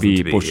wasn't to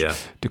be.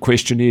 But the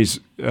question is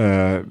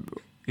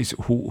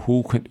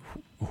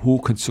who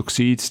can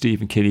succeed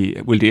Stephen Kenny?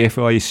 Will the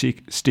FAI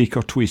stick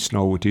or twist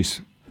now with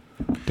this?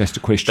 That's the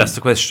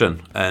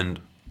question. And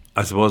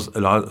I suppose a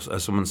lot,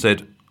 as someone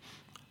said,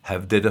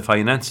 have they the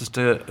finances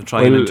to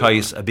try and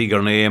entice a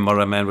bigger name or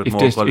a man with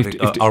more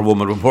or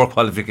woman with more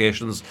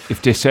qualifications?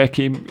 If they sack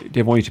him,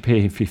 they want to pay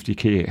him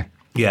 50k.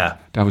 Yeah,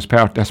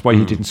 that's why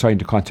he didn't sign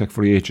the contract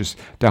for ages.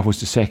 That was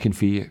the second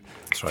fee,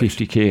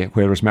 50k.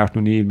 Whereas Martin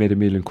O'Neill made £1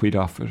 million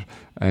off it,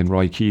 and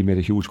Roy Keane made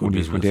a huge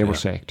money when they were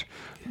sacked.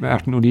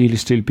 Martin O'Neill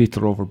is still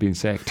bitter over being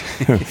sacked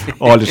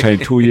all the time.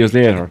 2 years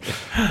later,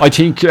 I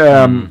think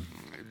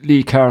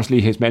Lee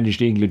Carsley has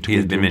managed England to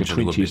win the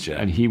 20s,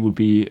 and he will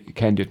be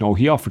candidate. Now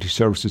he offered his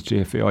services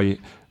to FAI,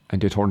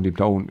 and they turned him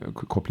down a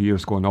couple of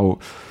years ago. Now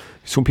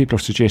some people are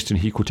suggesting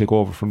he could take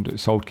over from the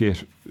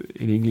Southgate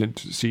in England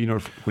senior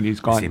when he's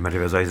gone. He might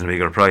have his eyes on a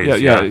bigger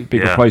prize.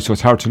 Bigger prize. So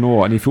it's hard to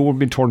know. And if you haven't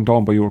been turned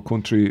down by your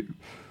country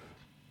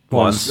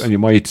once, and you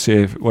might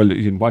say, well,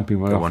 you didn't want me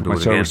to offer my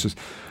services.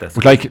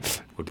 But like,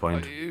 good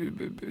point.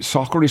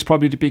 Soccer is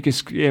probably the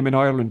biggest game in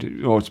Ireland. You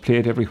know, it's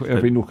played every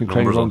nook and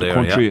cranny around the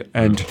country,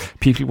 and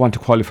people want to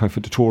qualify for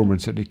the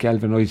tournaments, and it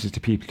galvanises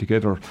the people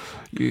together.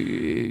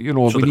 You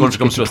know, so the country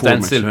comes to a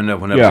standstill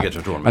whenever we get to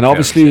a tournament. And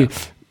obviously,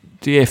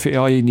 the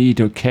FAI need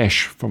a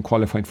cash from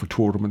qualifying for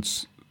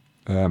tournaments.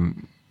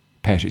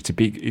 Pat, it's a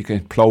big, you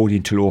can plough it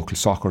into local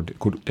soccer.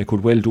 They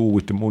could well do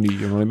with the money,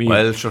 you know what I mean?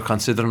 Well, sure,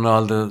 considering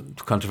all the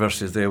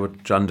controversies there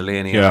with John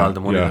Delaney and all the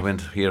money that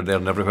went here, there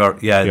and everywhere.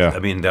 I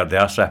mean, they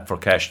are strapped for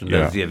cash, and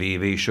there's the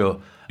VV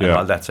show, and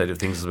all that side of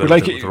things as well,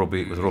 like, with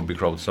the rugby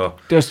crowd. So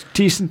there's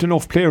decent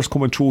enough players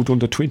coming through the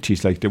under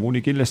 20s. Like they won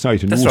again last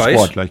night, a new right.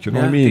 squad. Like you know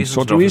what I mean.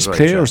 So there is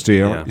players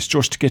there. Yeah. It's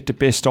just to get the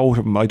best out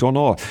of them. I don't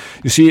know.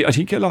 You see, I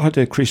think a lot of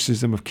the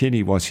criticism of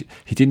Kenny was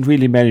he didn't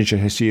really manage at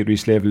a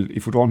serious level.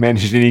 If we don't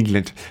manage it in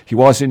England, he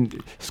was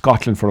in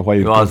Scotland for a while.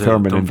 He was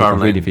in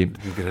Dunfermline. He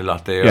didn't get a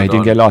lot there. Yeah, he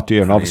didn't get a lot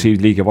there, and obviously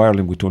League of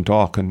Ireland with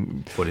Dundalk,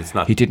 but it's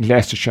not. He didn't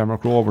last at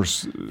Shamrock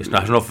Rovers. It's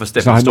not enough of a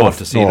stepping stone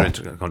to see her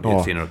into.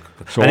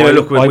 So anyway,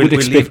 look, I would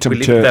expect him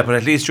to. That, but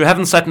at least you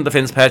haven't sat in the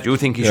fence, Pat. You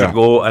think he should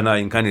go, and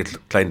I'm kind of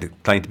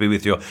inclined to be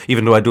with you,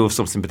 even though I do have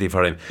some sympathy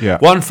for him. Yeah.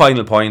 One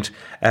final point,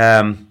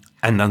 and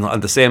on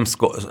the same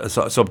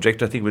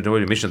subject, I think we don't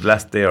really mention it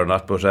last day or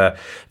not, but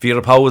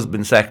Vera Powell has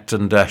been sacked,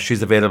 and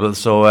she's available.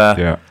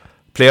 So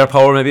player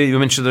power, maybe you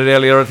mentioned it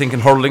earlier. I think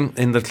in hurling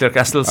in the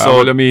Clarecastle. So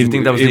well, I mean, do you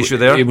think that was the issue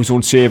there? It was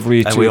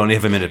unsavoury. And we only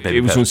have a minute. Maybe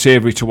it was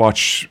unsavoury to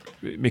watch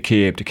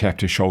McCabe, the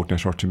captain, shouting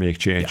at her to make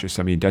changes.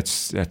 I mean,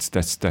 that's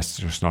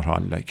just not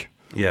on. Like,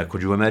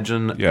 could you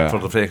imagine? For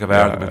the sake of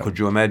argument, could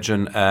you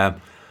imagine?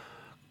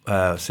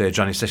 Say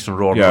Johnny Sexton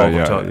roaring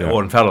over to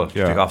Owen Farrell to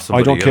take off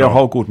somebody. I don't care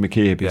how good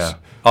McCabe is,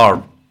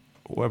 or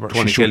whoever.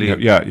 Tony Kelly.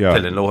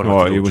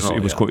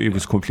 It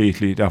was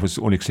completely. That was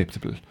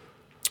unacceptable.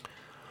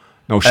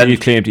 No, she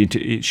claimed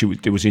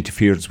there was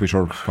interference with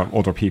her from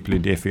other people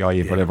in the FAI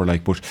and whatever.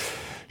 Like, but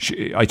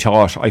I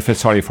felt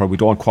sorry for her. We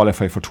don't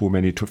qualify for too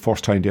many.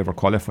 First time they ever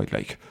qualified.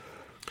 Like,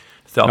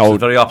 it's the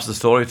very opposite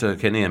story to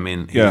Kenny. I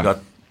mean, he got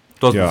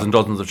dozens and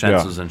dozens of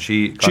chances, and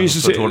she got to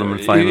the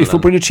tournament final. If we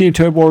bring a team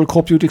to a World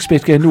Cup, you'd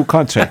expect to get a new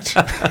contract.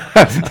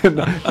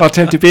 Not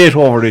to debate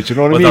over it, you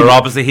know what I mean? There are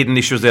obviously hidden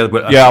issues there.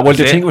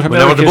 The thing with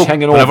America is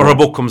hanging over. Whenever her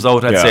book comes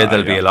out, I'd say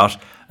there'll be a lot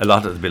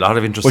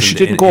of interest. But she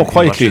didn't go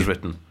quietly. What she's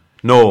written.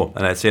 No,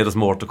 and I'd say there's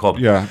more to come.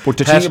 Yeah, but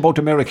the thing about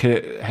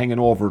America hanging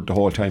over the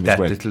whole time as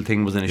well. That little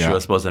thing was an issue, I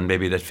suppose, and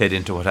maybe that fed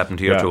into what happened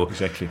here too.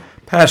 Exactly.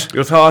 Pat,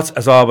 your thoughts,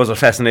 as always, are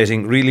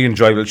fascinating. Really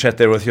enjoyable chat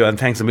there with you, and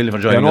thanks a million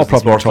for joining us. No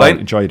problem at all.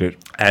 Enjoyed it.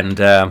 And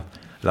a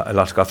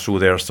lot got through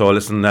there. So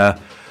listen,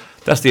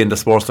 that's the end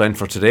of Sportsline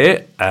for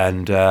today,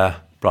 and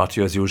brought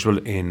to you as usual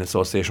in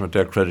association with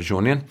their credit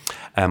union.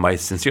 My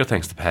sincere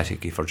thanks to Pat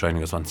Hickey for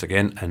joining us once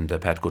again, and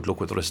Pat, good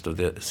luck with the rest of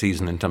the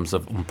season in terms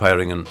of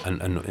umpiring and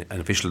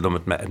officialdom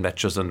at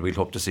matches, and we'll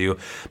hope to see you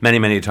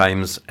many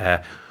times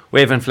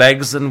waving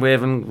flags and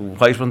waving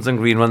white ones and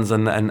green ones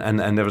and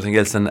everything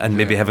else, and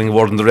maybe having a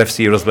word in the refs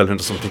here as well when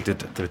there's something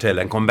to tell,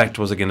 and come back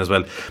to us again as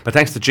well. But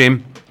thanks to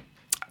Jim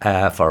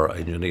for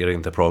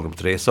engineering the programme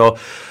today. So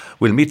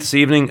we'll meet this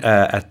evening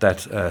at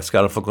that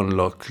Scariff-Ogun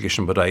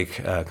location,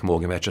 Bodyke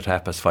Camogie match at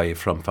 5:30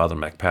 from Father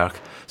Mac Park.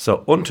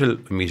 So until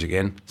we meet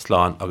again,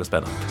 Slán agus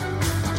Beannacht.